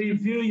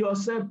 reveal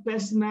yourself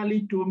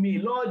personally to me.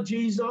 Lord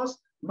Jesus,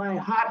 my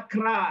heart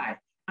cry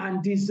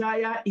and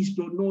desire is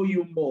to know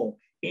you more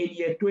in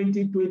year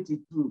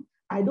 2022.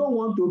 I don't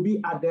want to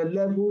be at the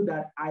level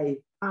that I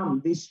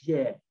am this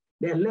year,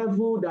 the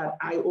level that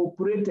I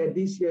operated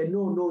this year.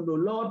 No.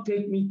 Lord,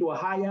 take me to a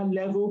higher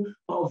level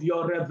of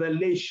your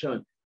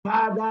revelation.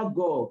 Father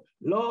God,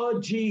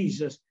 Lord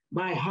Jesus,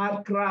 my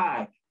heart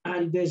cry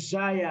and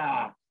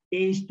desire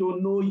is to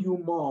know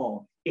you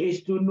more,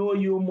 is to know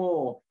you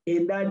more.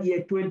 In that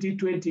year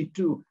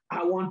 2022,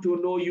 I want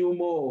to know you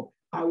more.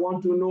 I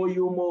want to know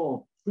you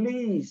more.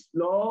 Please,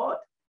 Lord,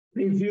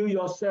 reveal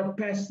yourself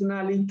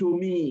personally to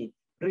me.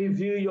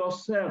 Reveal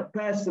yourself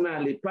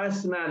personally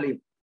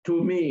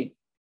to me.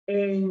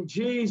 In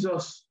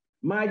Jesus'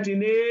 mighty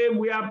name,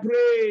 we are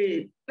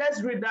praying.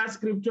 Let's read that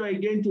scripture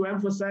again to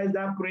emphasize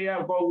that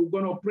prayer, but we're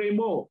going to pray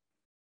more.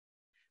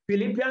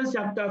 Philippians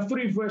chapter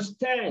 3, verse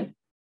 10.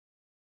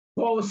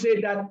 Paul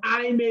said that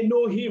I may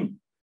know him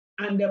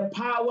and the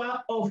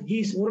power of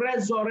his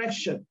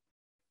resurrection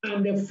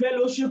and the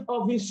fellowship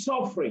of his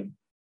suffering,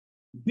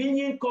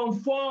 being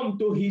conformed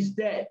to his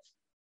death,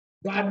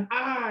 that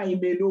I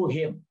may know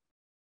him.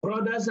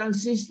 Brothers and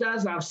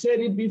sisters, I've said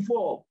it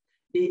before,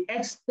 the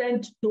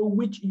extent to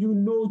which you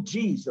know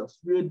Jesus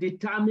will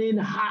determine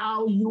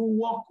how you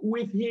walk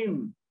with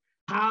him,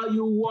 how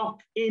you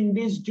walk in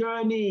this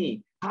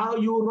journey, how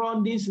you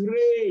run this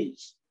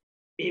race.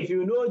 If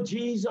you know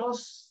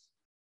Jesus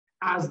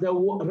as the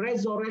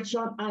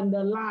resurrection and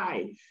the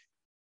life,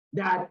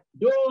 that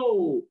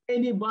though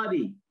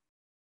anybody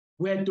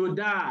were to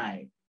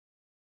die,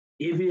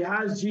 if he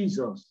has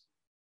Jesus,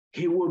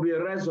 he will be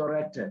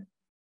resurrected.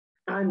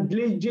 And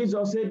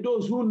Jesus said,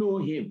 those who know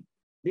him,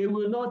 they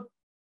will not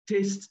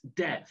taste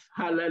death.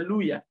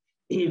 Hallelujah.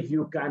 If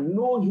you can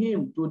know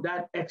him to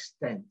that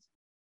extent,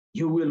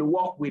 you will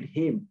walk with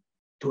him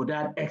to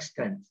that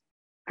extent.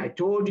 I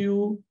told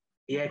you,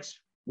 yes,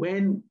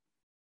 when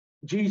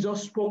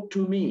Jesus spoke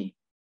to me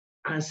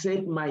and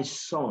said, my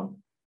son,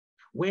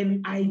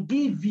 when I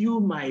give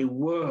you my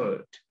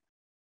word,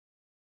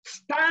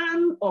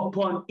 stand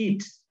upon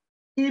it,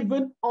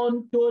 even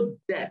unto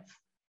death,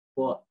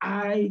 for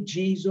I,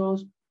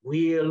 Jesus,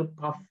 will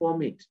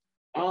perform it.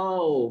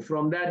 Oh,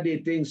 from that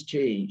day, things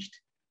changed.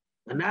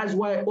 And that's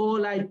why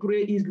all I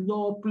pray is,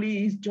 Lord,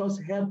 please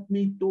just help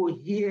me to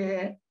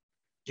hear.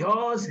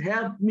 Just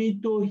help me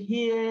to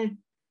hear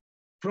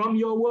from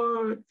your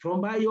word,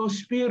 from by your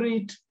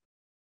spirit.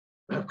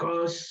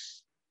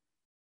 Because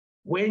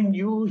when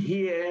you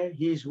hear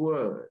his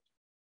word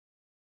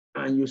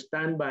and you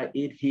stand by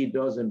it, he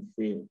doesn't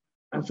fail.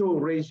 And so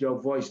raise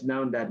your voice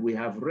now that we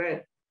have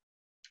read.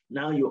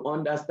 Now you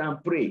understand,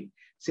 pray.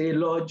 Say,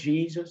 Lord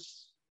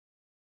Jesus,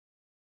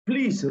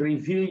 please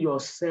reveal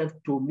yourself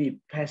to me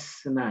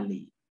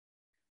personally.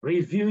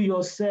 Reveal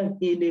yourself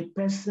in a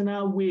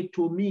personal way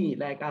to me,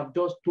 like I've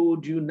just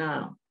told you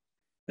now.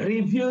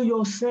 Reveal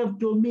yourself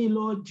to me,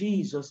 Lord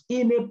Jesus,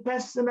 in a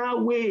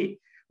personal way.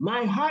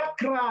 My heart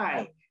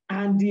cry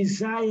and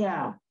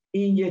desire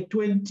in year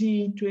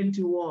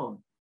 2021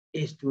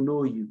 is to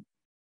know you,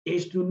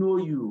 is to know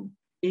you,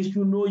 is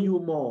to know you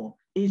more,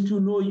 is to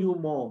know you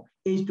more,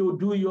 is to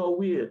do your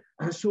will.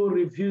 And so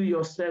reveal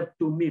yourself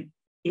to me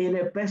in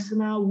a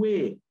personal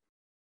way.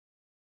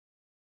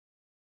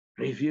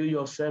 Reveal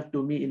yourself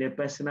to me in a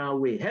personal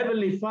way.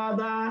 Heavenly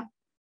Father,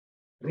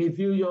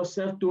 reveal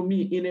yourself to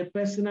me in a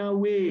personal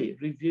way.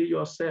 Reveal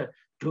yourself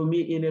to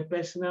me in a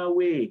personal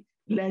way.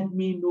 Let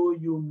me know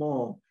you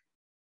more.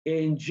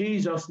 In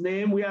Jesus'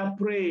 name we have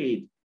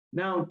prayed.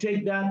 Now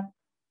take that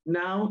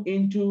now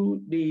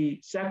into the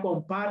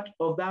second part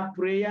of that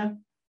prayer.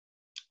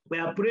 We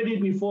have prayed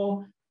it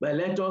before, but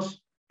let us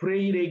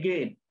pray it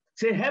again.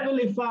 Say,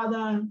 Heavenly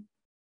Father,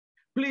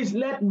 please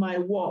let my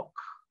walk,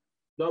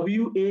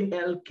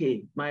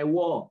 W-A-L-K, my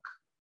walk,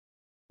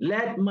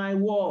 let my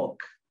walk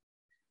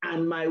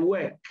and my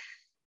work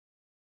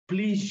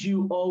please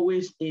you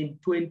always in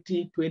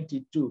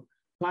 2022.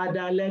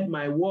 Father, let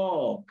my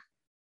walk,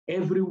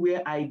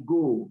 everywhere I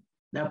go,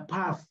 the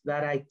path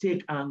that I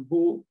take and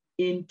go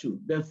into,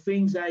 the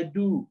things I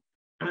do,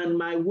 and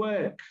my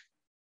work,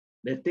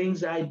 the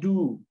things I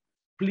do,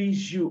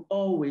 please you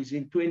always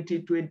in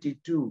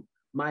 2022.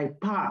 My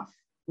path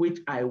which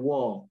I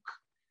walk,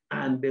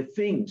 and the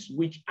things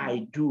which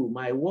I do,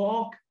 my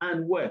walk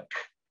and work,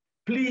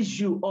 please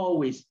you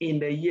always in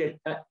the year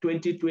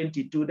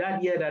 2022,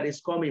 that year that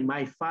is coming,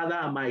 my Father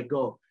and my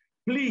God,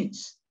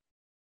 please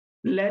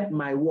let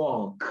my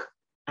walk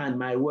and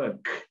my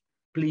work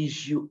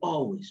please you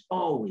always,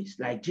 always.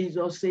 Like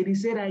Jesus said, he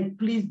said, I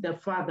please the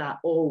Father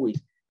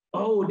always.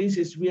 Oh, this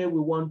is where we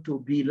want to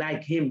be,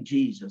 like him,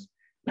 Jesus.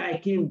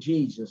 Like him,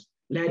 Jesus.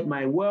 Let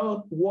my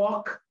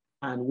walk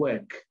and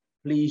work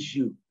please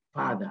you,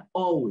 Father,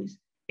 always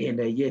in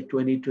the year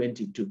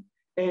 2022.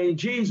 In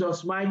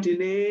Jesus' mighty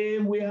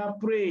name, we have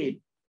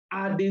prayed.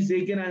 Add this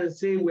again and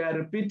say, we are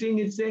repeating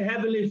it. Say,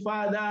 Heavenly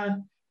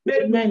Father,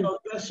 make me your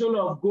vessel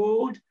of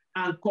gold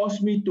and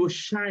cause me to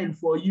shine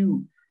for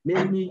you.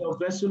 Make me your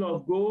vessel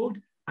of gold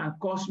and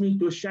cause me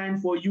to shine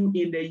for you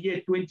in the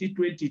year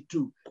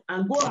 2022.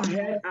 And go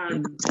ahead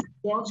and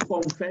just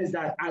confess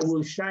that I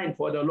will shine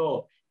for the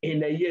Lord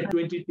in the year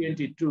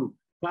 2022.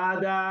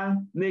 Father,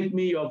 make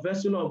me your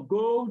vessel of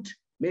gold,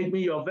 make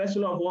me your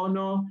vessel of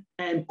honor,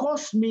 and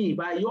cause me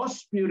by your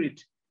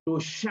spirit to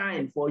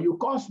shine for you.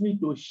 Cause me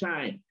to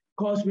shine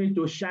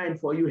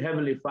for you,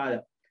 Heavenly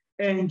Father.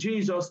 In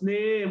Jesus'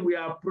 name we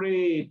are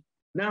prayed.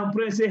 Now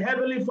pray, say,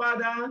 Heavenly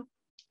Father,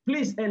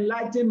 please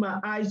enlighten my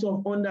eyes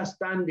of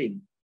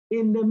understanding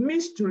in the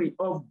mystery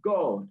of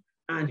God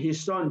and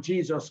his Son,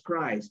 Jesus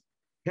Christ.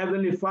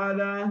 Heavenly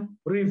Father,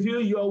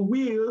 reveal your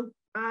will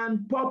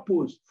and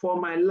purpose for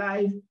my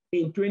life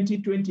in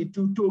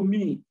 2022 to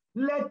me.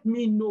 Let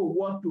me know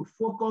what to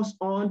focus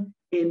on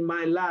in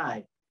my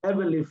life.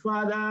 Heavenly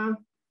Father,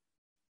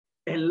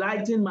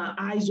 enlighten my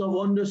eyes of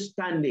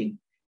understanding.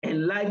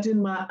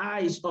 Enlighten my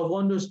eyes of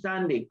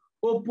understanding.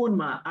 Open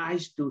my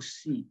eyes to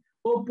see.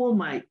 Open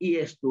my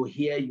ears to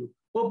hear you.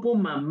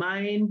 Open my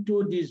mind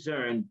to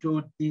discern,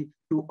 to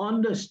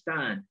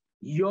understand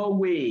your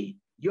way,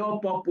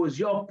 your purpose,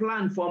 your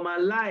plan for my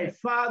life.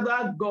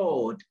 Father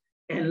God,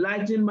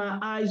 enlighten my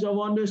eyes of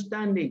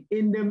understanding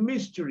in the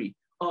mystery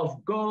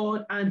of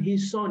God and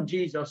his Son,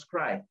 Jesus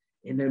Christ.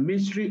 In the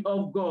mystery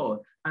of God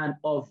and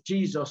of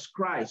Jesus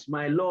Christ,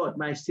 my Lord,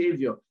 my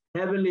Savior.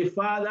 Heavenly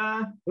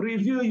Father,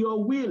 reveal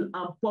your will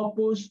and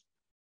purpose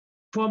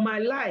for my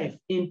life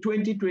in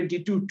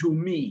 2022 to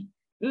me.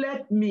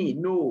 Let me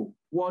know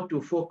what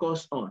to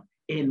focus on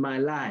in my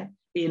life.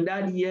 In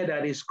that year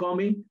that is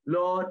coming,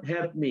 Lord,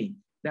 help me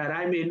that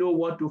I may know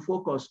what to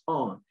focus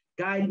on.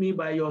 Guide me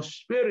by your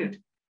Spirit.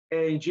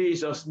 In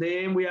Jesus'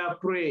 name we are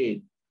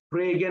prayed.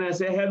 Pray again and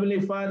say,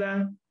 Heavenly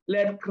Father,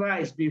 let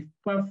Christ be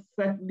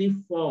perfectly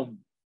formed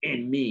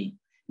in me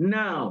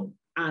now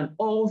and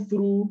all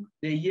through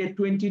the year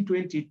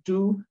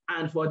 2022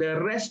 and for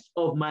the rest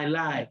of my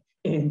life.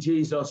 In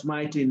Jesus'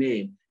 mighty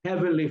name.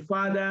 Heavenly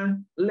Father,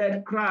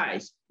 let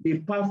Christ be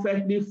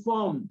perfectly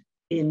formed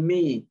in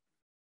me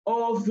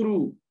all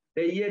through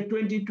the year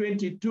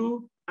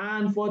 2022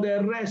 and for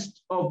the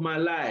rest of my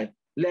life.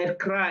 Let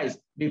Christ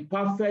be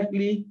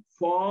perfectly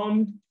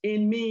formed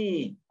in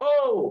me.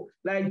 Oh,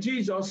 like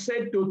Jesus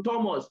said to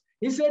Thomas,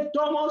 he said,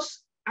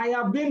 Thomas, I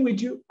have been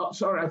with you. Oh,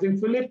 sorry, I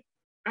think Philip,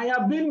 I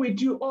have been with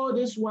you all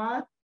this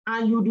while,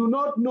 and you do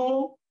not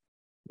know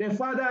the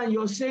Father, and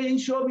you're saying,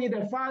 show me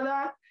the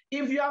Father.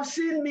 If you have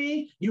seen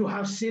me, you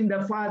have seen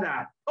the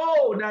Father.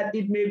 Oh, that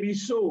it may be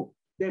so.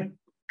 The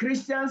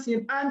Christians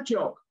in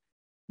Antioch,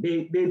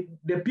 the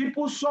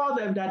people saw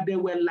them that they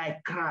were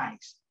like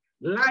Christ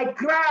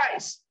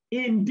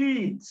in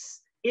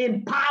deeds,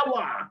 in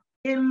power,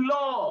 in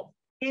love,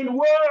 in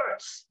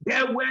words.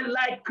 They were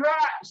like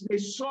Christ. They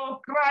saw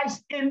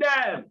Christ in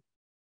them.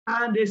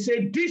 And they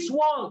said, these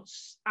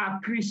ones are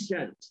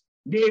Christians.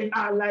 They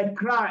are like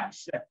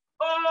Christ.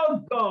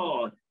 Oh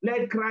God,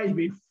 let Christ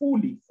be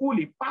fully,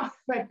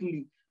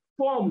 perfectly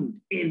formed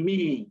in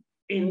me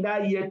in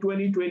that year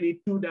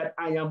 2022 that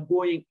I am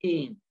going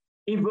in.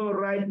 Even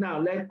right now,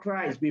 let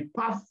Christ be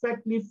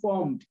perfectly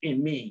formed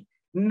in me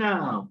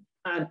now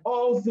and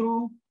all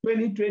through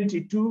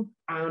 2022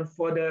 and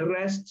for the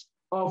rest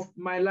of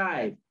my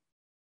life.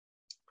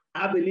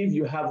 I believe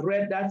you have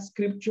read that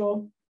scripture,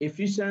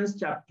 Ephesians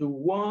chapter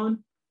 1,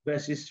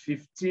 verses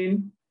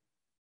 15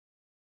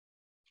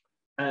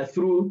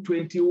 through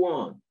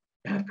 21,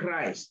 that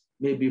Christ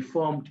may be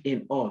formed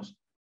in us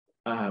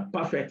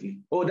perfectly.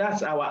 Oh,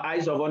 that's our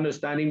eyes of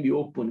understanding be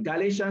open.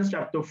 Galatians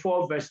chapter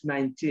 4, verse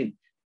 19.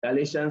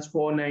 Galatians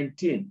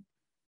 4:19.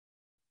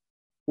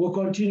 We'll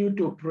continue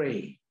to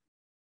pray.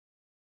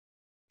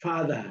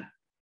 Father,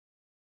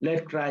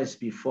 let Christ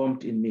be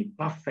formed in me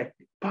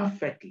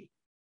perfectly,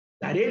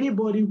 that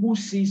anybody who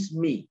sees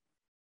me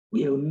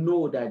will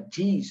know that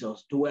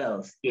Jesus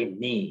dwells in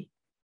me,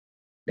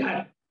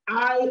 that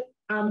I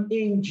am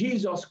in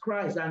Jesus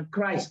Christ and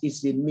Christ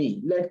is in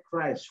me. Let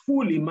Christ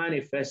fully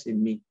manifest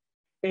in me.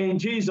 In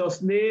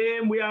Jesus'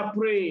 name we are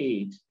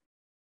prayed.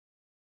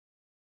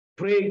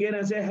 Pray again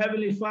and say,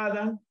 Heavenly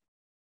Father,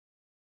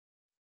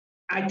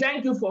 I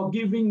thank you for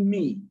giving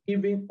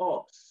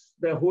us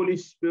the Holy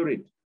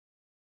Spirit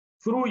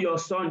through your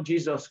Son,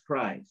 Jesus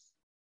Christ.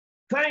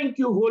 Thank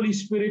you, Holy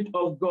Spirit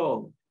of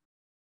God,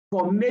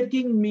 for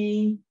making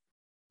me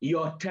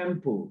your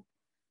temple,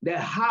 the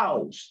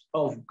house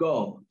of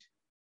God.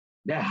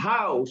 the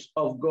house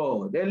of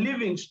God, the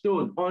living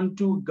stone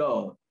unto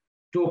God,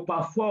 to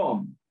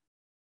perform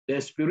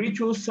the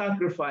spiritual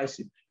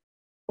sacrifices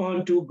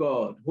unto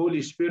God.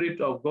 Holy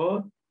Spirit of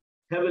God,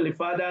 Heavenly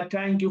Father,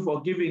 thank you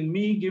for giving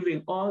me,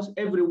 giving us,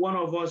 every one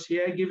of us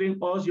here, giving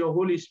us your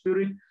Holy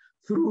Spirit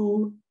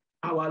through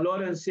our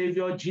Lord and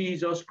Savior,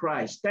 Jesus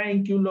Christ.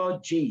 Thank you,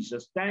 Lord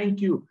Jesus.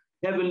 Thank you,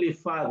 Heavenly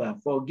Father,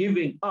 for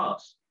giving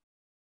us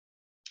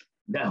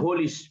the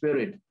Holy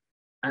Spirit.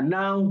 And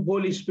now,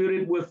 Holy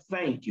Spirit, we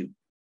thank you.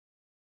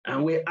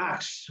 And we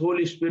ask,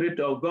 Holy Spirit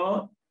of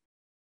God,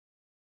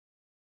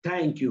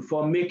 thank you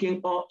for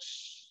making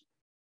us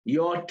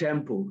your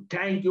temple.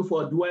 Thank you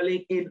for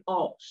dwelling in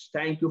us.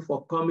 Thank you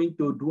for coming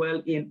to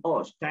dwell in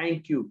us.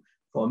 Thank you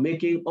for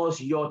making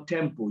us your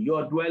temple,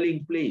 your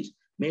dwelling place,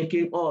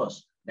 making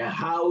us the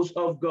house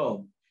of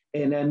God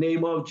in the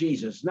name of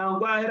Jesus. Now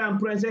go ahead and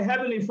pray and say,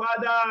 Heavenly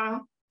Father,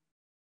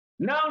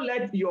 now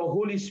let your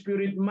Holy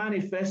Spirit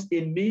manifest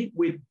in me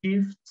with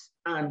gifts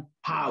and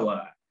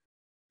power.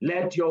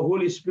 Let your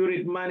Holy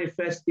Spirit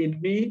manifest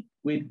in me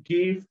with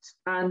gifts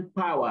and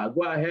power.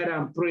 Go ahead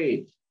and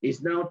pray.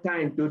 It's now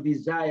time to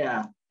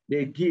desire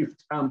the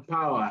gift and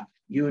power.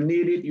 You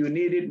need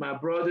it, my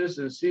brothers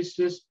and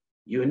sisters.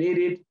 You need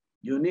it,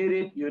 you need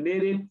it, you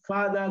need it.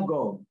 Father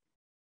God,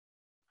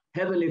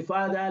 Heavenly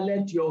Father,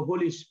 let your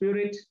Holy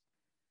Spirit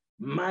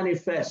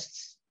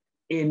manifest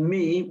in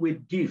me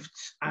with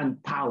gifts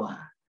and power.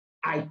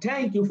 I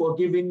thank you for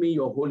giving me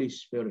your Holy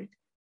Spirit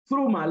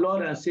through my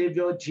Lord and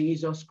Savior,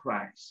 Jesus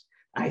Christ.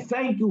 I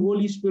thank you,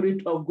 Holy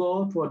Spirit of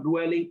God, for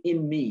dwelling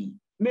in me,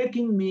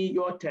 making me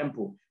your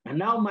temple. And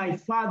now, my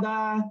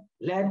Father,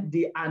 let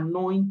the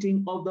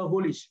anointing of the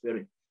Holy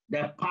Spirit,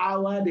 the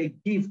power, the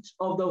gifts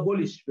of the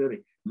Holy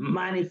Spirit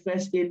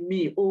manifest in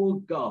me, oh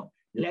God.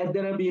 Let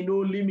there be no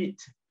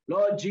limit.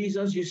 Lord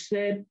Jesus, you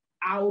said,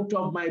 out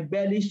of my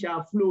belly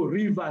shall flow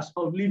rivers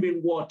of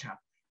living water.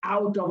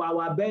 Out of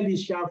our belly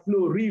shall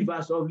flow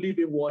rivers of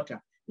living water.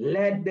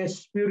 Let the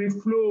Spirit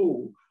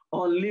flow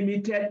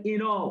unlimited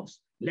in us.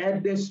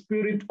 Let the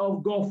Spirit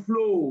of God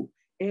flow.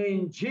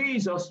 In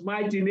Jesus'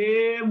 mighty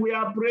name we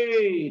are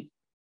prayed.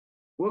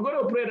 We're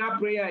going to pray that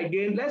prayer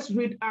again. Let's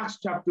read Acts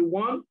chapter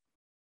 1.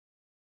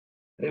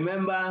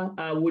 Remember,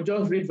 we'll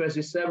just read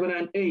verses 7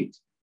 and 8.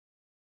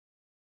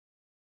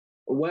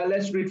 Well,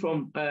 let's read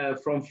from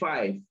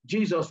 5.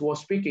 Jesus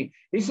was speaking.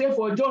 He said,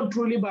 for John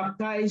truly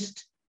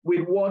baptized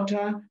with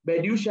water,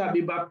 but you shall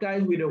be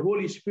baptized with the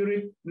Holy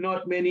Spirit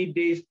not many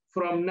days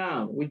from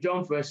now. We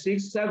jump verse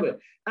 6, 7.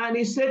 And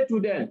he said to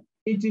them,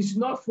 it is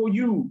not for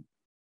you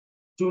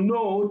to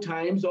know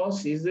times or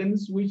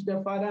seasons which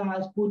the Father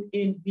has put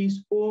in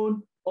his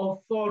own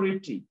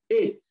authority.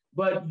 8.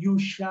 But you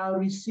shall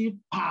receive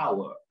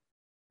power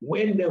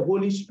when the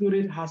Holy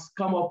Spirit has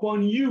come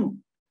upon you,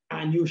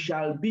 and you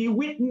shall be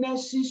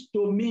witnesses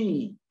to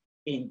me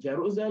in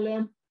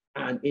Jerusalem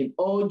and in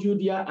all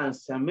Judea and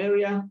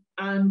Samaria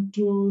and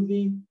to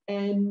the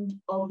end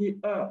of the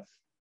earth.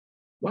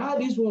 While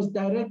this was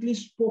directly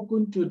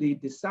spoken to the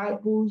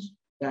disciples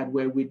that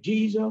were with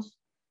Jesus,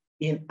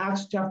 in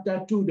Acts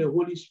chapter 2, the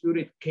Holy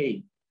Spirit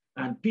came.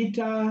 And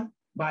Peter,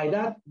 by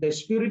that, the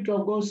Spirit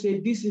of God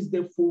said, this is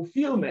the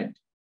fulfillment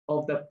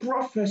of the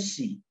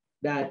prophecy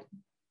that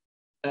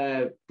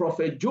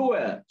Prophet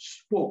Joel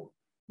spoke,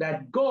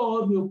 that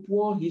God will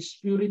pour his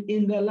Spirit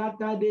in the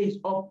latter days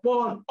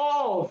upon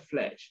all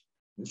flesh.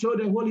 And so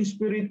the Holy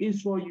Spirit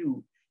is for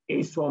you,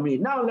 is for me.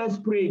 Now let's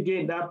pray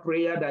again that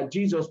prayer that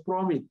Jesus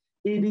promised.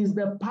 It is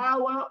the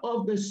power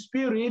of the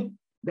Spirit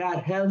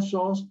that helps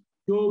us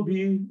to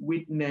be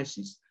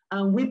witnesses.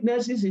 And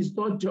witnesses is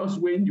not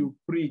just when you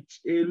preach.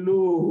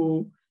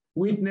 Hello.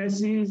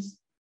 Witnesses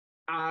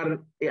are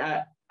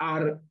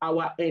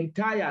our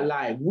entire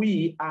life.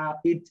 We are,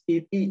 it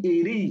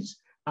is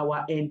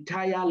our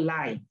entire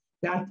life.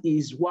 That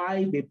is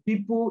why the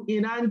people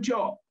in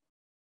Antioch,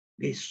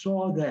 they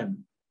saw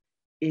them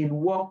in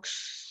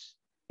works,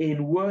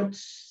 in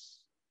words,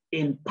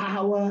 in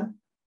power,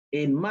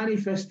 in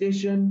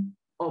manifestation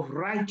of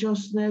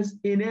righteousness,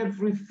 in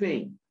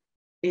everything,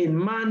 in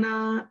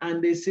manner,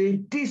 and they say,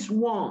 these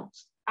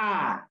ones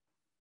are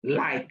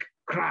like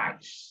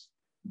Christ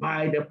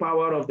by the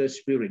power of the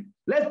Spirit.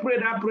 Let's pray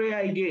that prayer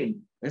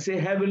again and say,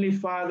 Heavenly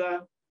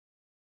Father,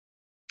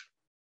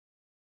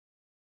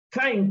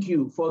 thank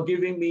you for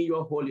giving me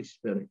your Holy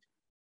Spirit.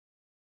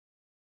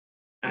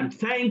 And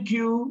thank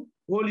you,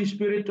 Holy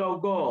Spirit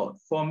of God,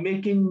 for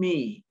making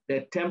me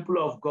the temple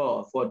of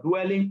God, for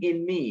dwelling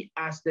in me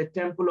as the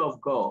temple of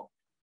God.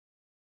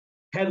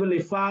 Heavenly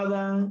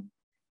Father,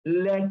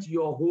 let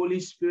your Holy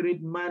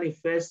Spirit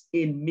manifest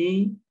in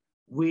me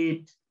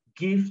with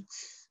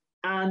gifts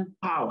and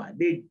power.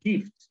 The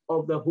gift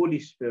of the Holy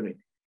Spirit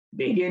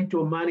begin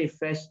to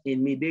manifest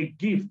in me. The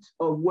gift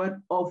of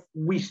word of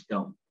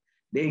wisdom,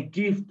 the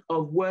gift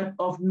of word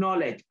of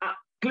knowledge.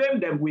 Claim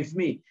them with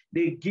me.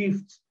 The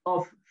gift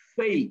of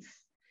faith,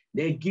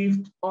 the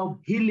gift of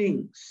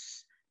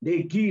healings,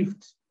 the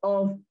gift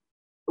of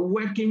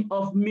working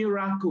of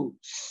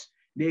miracles,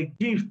 the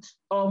gift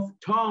of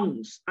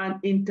tongues and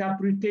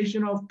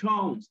interpretation of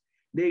tongues,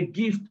 the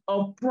gift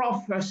of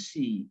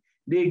prophecy,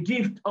 the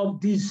gift of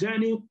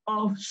discerning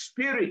of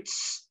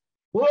spirits.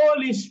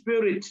 Holy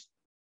Spirit,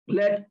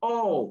 let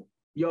all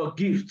your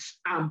gifts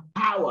and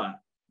power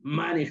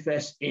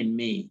manifest in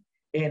me.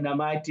 In the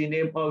mighty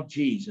name of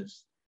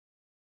Jesus.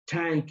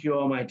 Thank you,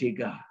 Almighty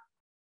God.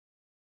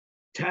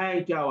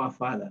 Thank you, our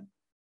Father.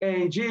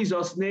 In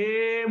Jesus'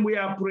 name we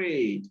are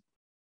prayed.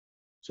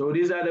 So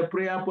these are the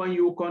prayer points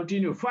you will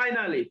continue.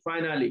 Finally,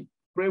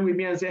 pray with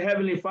me and say,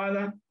 Heavenly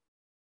Father,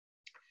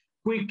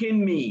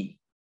 quicken me.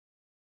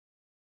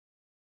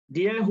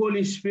 Dear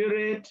Holy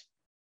Spirit,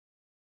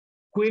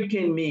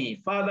 quicken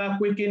me. Father,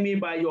 quicken me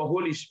by your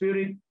Holy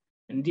Spirit.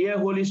 And dear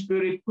Holy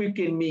Spirit,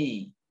 quicken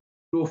me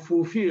to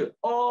fulfill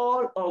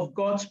all of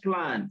God's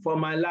plan for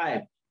my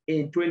life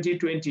in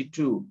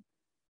 2022.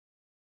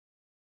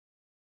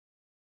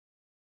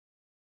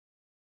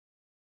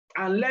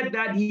 And let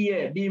that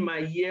year be my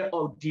year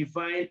of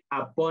divine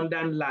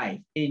abundant life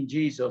in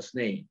Jesus'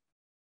 name.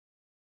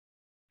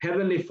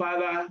 Heavenly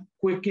Father,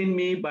 quicken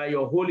me by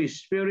your Holy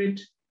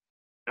Spirit,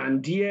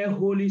 and dear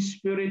Holy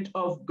Spirit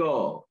of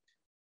God,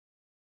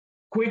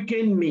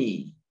 quicken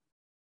me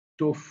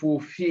to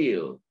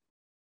fulfill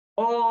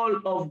all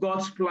of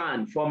God's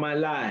plan for my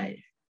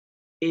life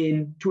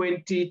in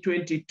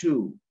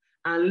 2022.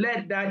 And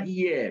let that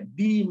year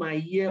be my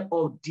year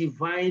of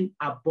divine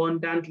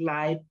abundant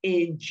life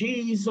in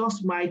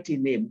Jesus' mighty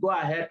name. Go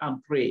ahead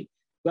and pray.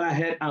 Go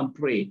ahead and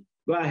pray.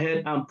 Go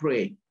ahead and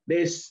pray.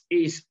 This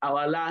is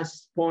our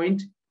last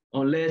point,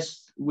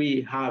 unless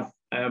we have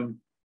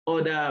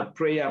other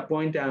prayer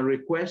point and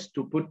requests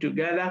to put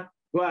together.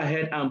 Go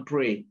ahead and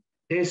pray.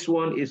 This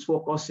one is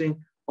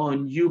focusing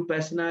on you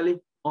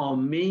personally,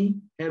 on me.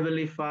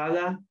 Heavenly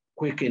Father,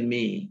 quicken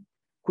me.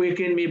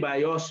 Quicken me by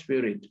your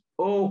Spirit.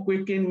 Oh,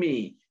 quicken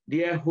me,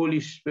 dear Holy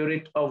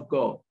Spirit of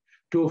God,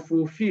 to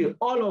fulfill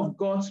all of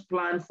God's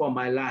plan for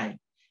my life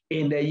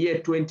in the year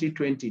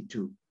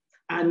 2022.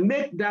 And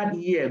make that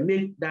year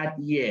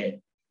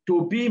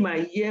to be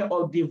my year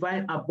of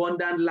divine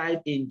abundant life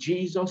in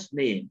Jesus'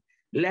 name.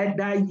 Let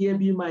that year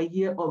be my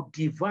year of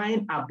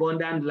divine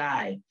abundant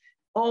life,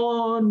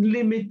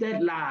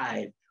 unlimited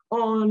life,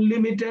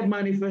 unlimited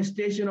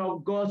manifestation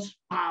of God's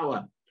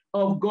power,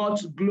 of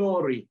God's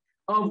glory,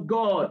 of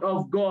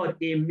God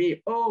in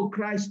me. Oh,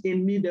 Christ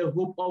in me, the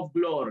hope of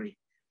glory.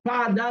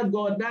 Father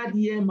God, that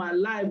year my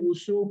life will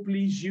so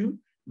please you.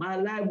 My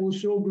life will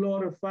so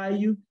glorify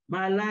you.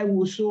 My life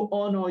will so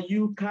honor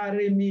you.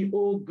 Carry me,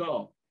 oh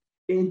God,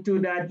 into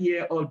that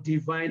year of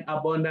divine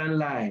abundant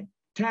life.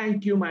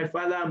 Thank you, my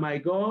Father, my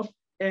God.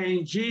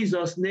 In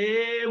Jesus'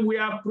 name we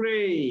are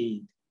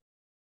prayed.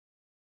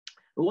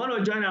 We want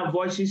to join our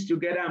voices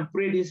together and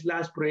pray this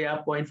last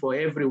prayer point for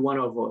every one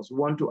of us. We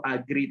want to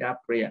agree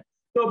that prayer.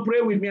 So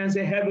pray with me and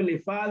say, Heavenly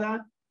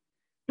Father,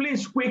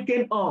 please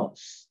quicken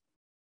us.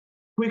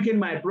 Quicken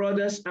my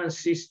brothers and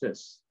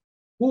sisters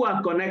who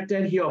are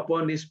connected here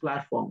upon this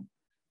platform.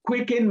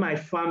 Quicken my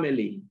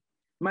family,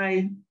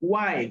 my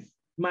wife,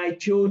 my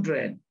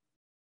children.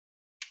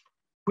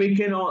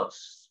 Quicken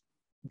us,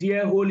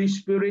 dear Holy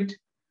Spirit,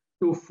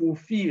 to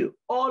fulfill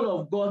all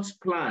of God's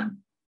plan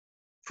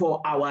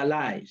for our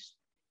lives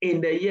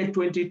in the year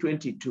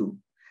 2022.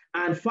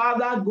 And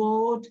Father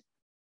God,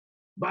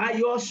 by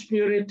your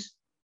Spirit,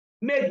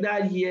 make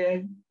that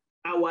year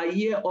our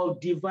year of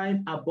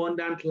divine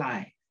abundant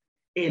life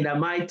in the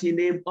mighty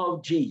name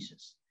of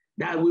Jesus,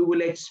 that we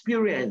will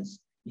experience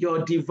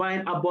your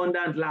divine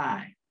abundant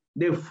life,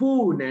 the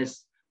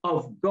fullness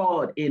of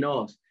God in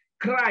us,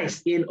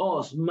 Christ in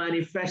us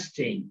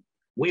manifesting.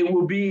 We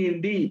will be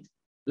indeed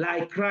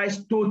like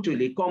Christ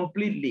totally,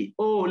 completely.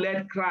 Oh,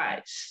 let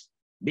Christ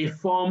be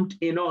formed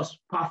in us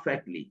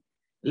perfectly.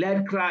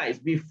 Let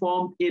Christ be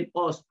formed in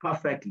us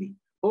perfectly.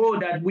 Oh,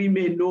 that we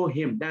may know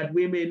him,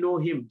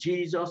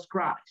 Jesus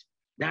Christ,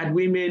 that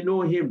we may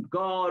know him,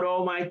 God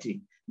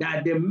Almighty,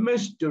 that the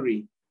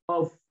mystery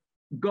of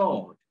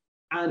God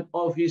and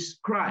of his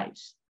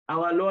Christ,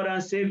 our Lord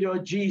and Savior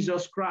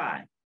Jesus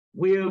Christ,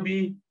 will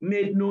be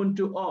made known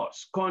to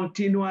us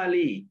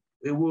continually.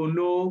 We will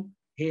know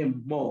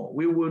him more.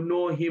 We will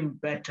know him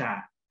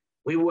better.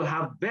 We will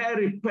have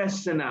very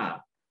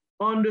personal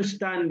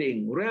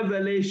understanding,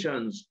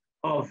 revelations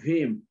of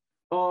him.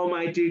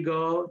 Almighty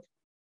God,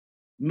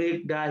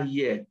 make that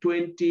year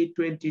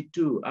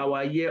 2022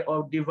 our year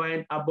of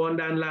divine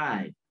abundant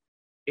life.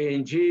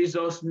 In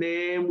Jesus'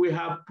 name we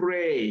have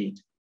prayed.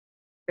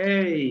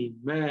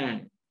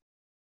 Amen.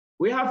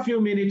 We have a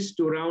few minutes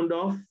to round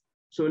off,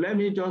 so let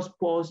me just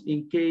pause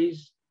in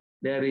case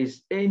there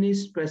is any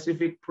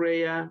specific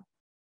prayer,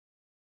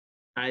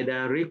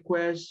 either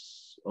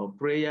request or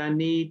prayer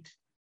need,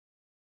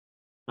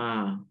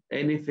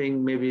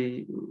 anything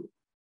maybe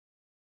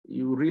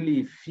you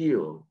really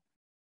feel,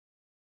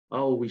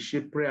 oh, we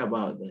should pray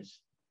about this.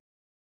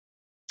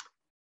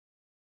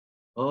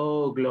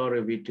 Oh,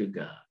 glory be to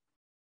God.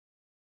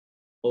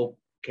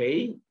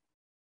 Okay,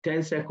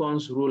 10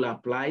 seconds rule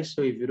applies.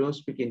 So if you don't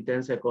speak in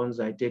 10 seconds,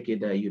 I take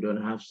it that you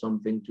don't have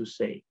something to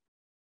say.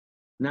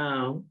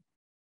 Now,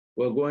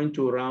 we're going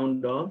to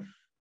round off.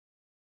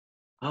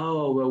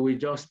 Oh, well, we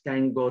just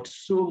thank God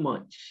so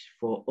much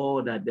for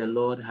all that the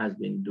Lord has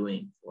been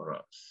doing for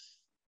us.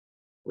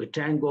 We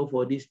thank God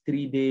for these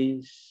 3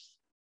 days.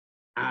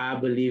 I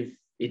believe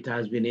it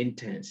has been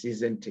intense,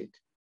 isn't it?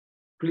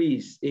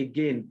 Please,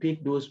 again,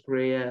 pick those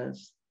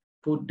prayers,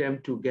 put them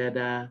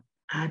together,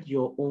 add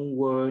your own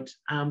words,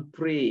 and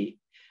pray.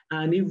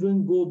 And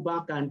even go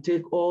back and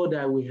take all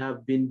that we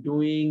have been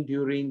doing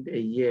during the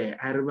year.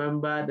 I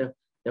remember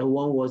the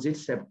one, was it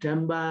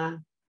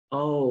September?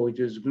 Oh, it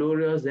was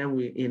glorious. Then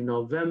in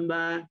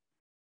November,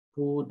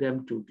 pull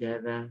them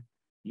together.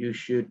 You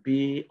should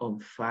be on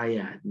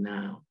fire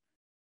now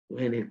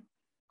when it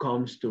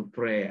comes to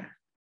prayer.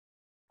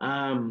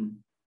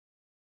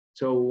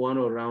 So we want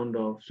to round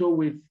off. So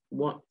we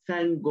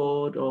thank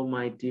God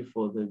Almighty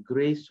for the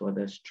grace, for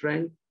the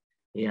strength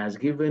He has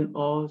given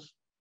us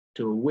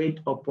to wait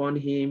upon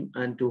Him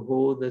and to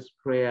hold this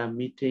prayer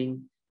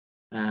meeting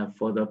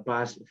for the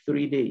past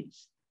 3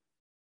 days.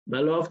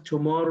 Beloved,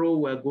 tomorrow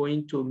we're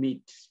going to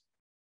meet.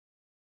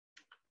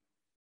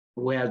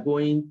 We are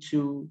going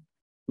to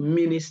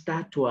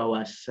minister to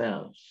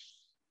ourselves.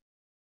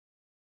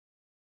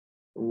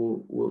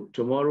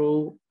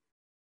 Tomorrow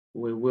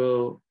we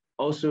will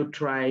also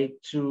try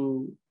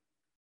to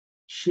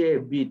share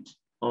a bit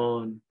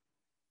on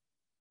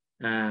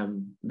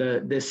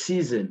the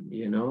season,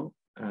 you know.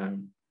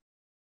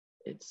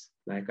 It's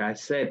like I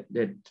said,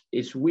 that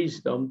it's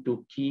wisdom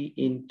to key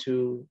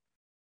into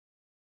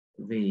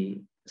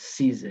the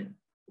season.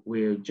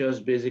 We're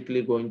just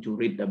basically going to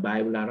read the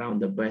Bible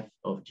around the birth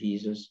of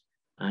Jesus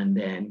and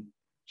then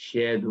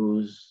share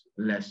those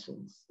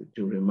lessons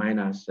to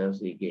remind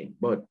ourselves again.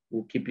 But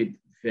we'll keep it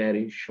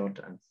very short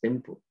and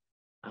simple.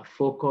 Our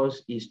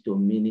focus is to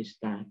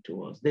minister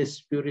to us. The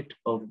Spirit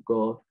of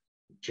God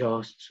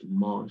just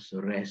must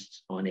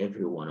rest on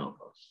every one of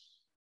us.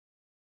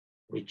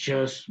 We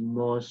just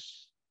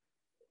must,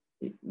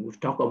 we've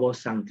talked about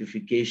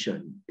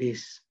sanctification.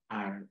 These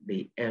are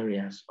the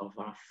areas of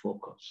our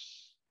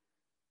focus.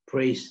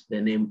 Praise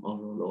the name of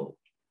the Lord.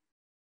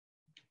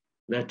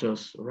 Let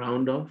us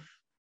round off.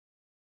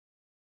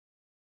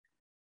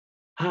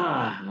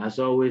 As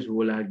always,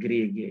 we'll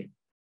agree again.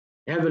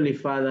 Heavenly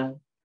Father,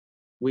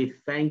 we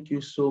thank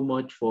you so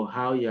much for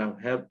how you have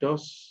helped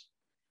us.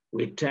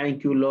 We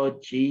thank you,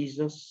 Lord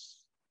Jesus,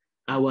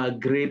 our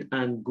great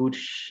and good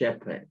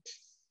shepherd.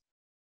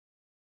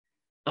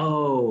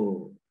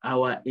 Oh,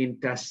 our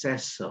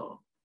intercessor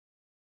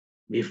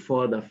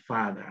before the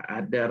Father,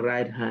 at the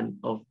right hand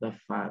of the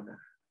Father.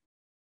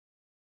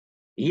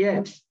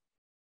 Yet,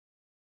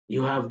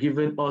 you have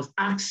given us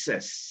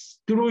access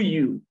through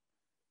you,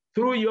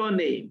 through your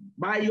name,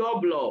 by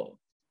your blood,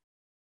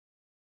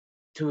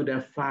 to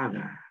the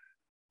Father,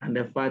 and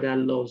the Father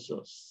loves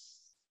us.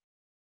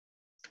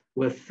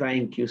 We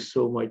thank you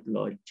so much,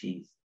 Lord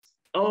Jesus.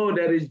 Oh,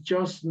 there is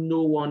just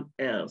no one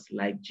else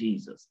like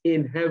Jesus.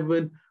 In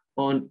heaven,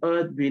 on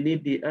earth,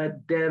 beneath the earth,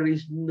 there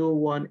is no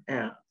one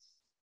else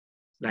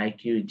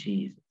like you,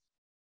 Jesus.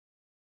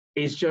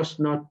 It's just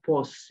not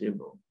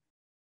possible.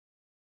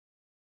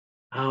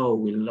 Oh,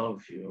 we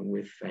love you and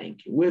we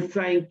thank you. We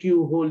thank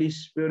you, Holy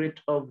Spirit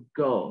of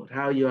God,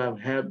 how you have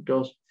helped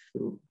us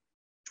through.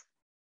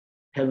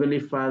 Heavenly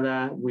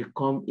Father, we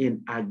come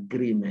in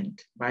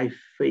agreement by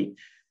faith,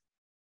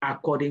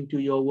 according to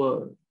your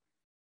word.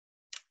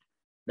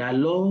 That,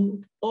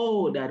 Lord,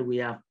 all that we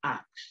have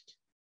asked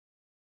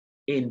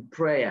in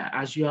prayer,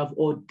 as you have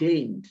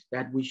ordained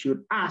that we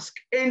should ask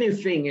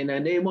anything in the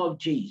name of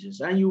Jesus,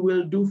 and you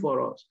will do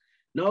for us.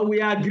 Lord, we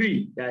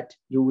agree that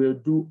you will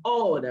do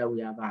all that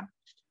we have asked.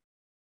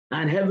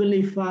 And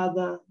Heavenly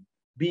Father,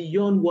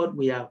 beyond what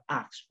we have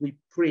asked, we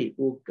pray,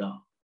 oh God,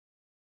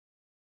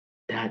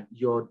 that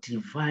your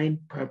divine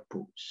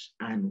purpose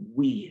and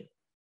will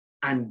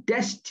and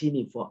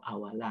destiny for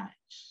our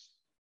lives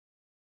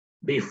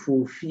be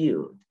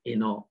fulfilled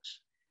in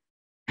us.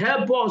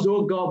 Help us,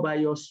 oh God, by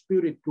your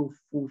Spirit to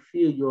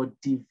fulfill your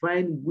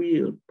divine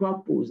will,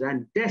 purpose,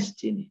 and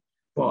destiny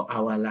for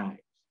our lives.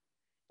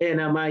 In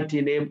the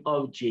mighty name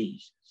of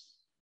Jesus.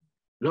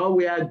 Lord,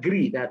 we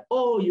agree that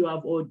all you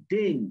have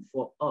ordained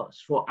for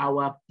us, for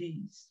our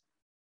peace,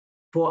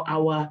 for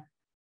our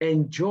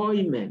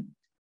enjoyment,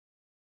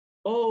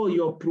 all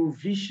your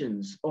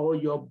provisions, all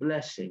your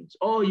blessings,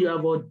 all you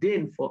have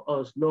ordained for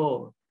us,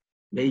 Lord,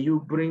 may you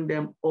bring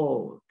them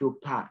all to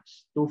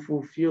pass, to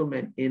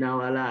fulfillment in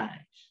our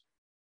lives.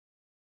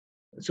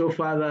 So,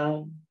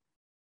 Father,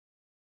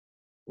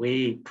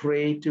 we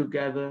pray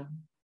together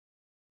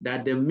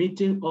that the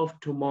meeting of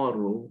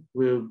tomorrow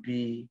will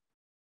be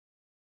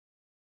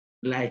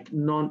like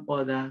none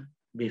other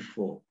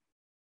before.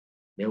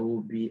 There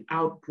will be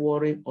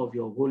outpouring of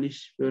your Holy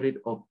Spirit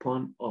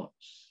upon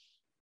us.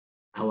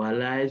 Our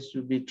lives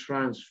will be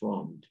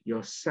transformed.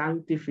 Your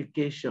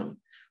sanctification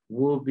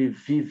will be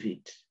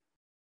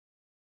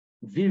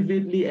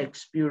vividly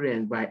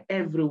experienced by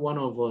every one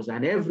of us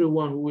and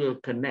everyone who will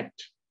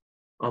connect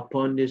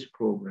upon this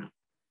program.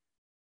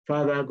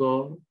 Father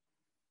God,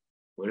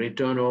 we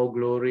return all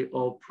glory,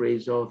 all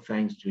praise, all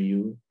thanks to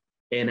you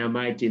in the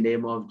mighty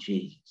name of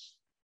Jesus.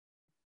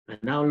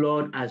 And now,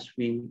 Lord, as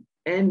we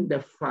end the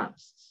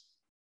fast,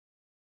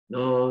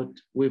 Lord,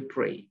 we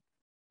pray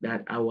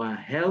that our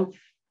health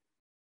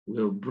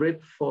will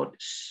break forth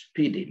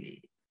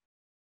speedily.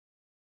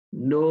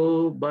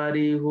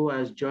 Nobody who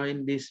has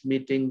joined this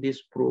meeting,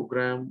 this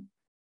program,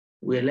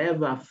 will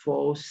ever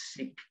fall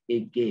sick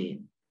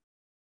again.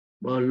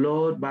 But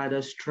Lord, by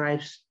the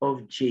stripes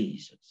of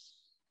Jesus,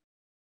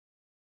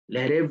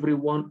 let every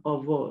one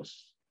of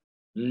us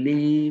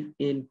live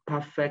in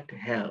perfect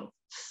health,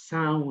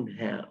 sound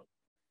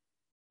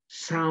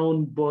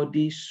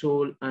body,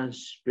 soul, and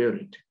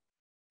spirit.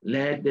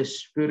 Let the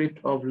spirit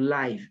of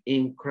life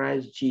in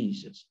Christ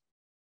Jesus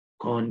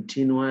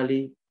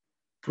continually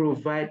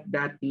provide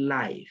that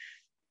life,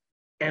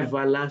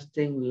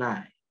 everlasting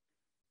life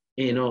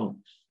in us,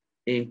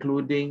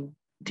 including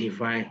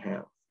divine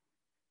health.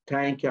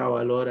 Thank you,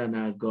 our Lord and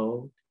our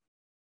God,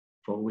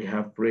 for we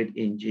have prayed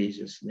in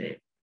Jesus' name.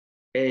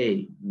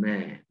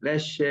 Amen.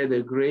 Let's share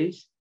the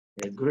grace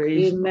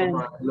Amen. of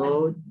our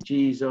Lord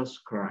Jesus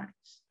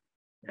Christ,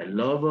 the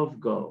love of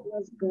God,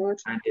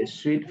 and the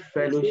sweet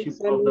fellowship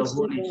of the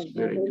Holy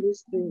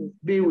Spirit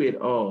be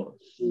with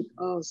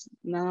us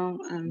now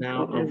and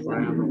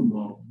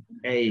forevermore.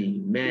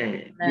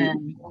 Amen.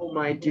 Amen. The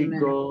Almighty Amen.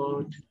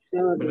 God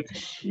God,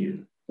 bless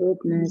you.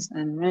 goodness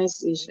and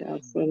mercy shall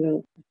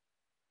follow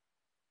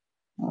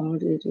all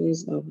the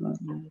days of our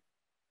life.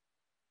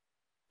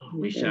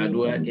 We shall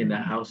dwell in the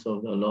house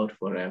of the Lord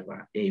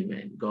forever.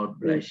 Amen. God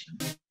bless you.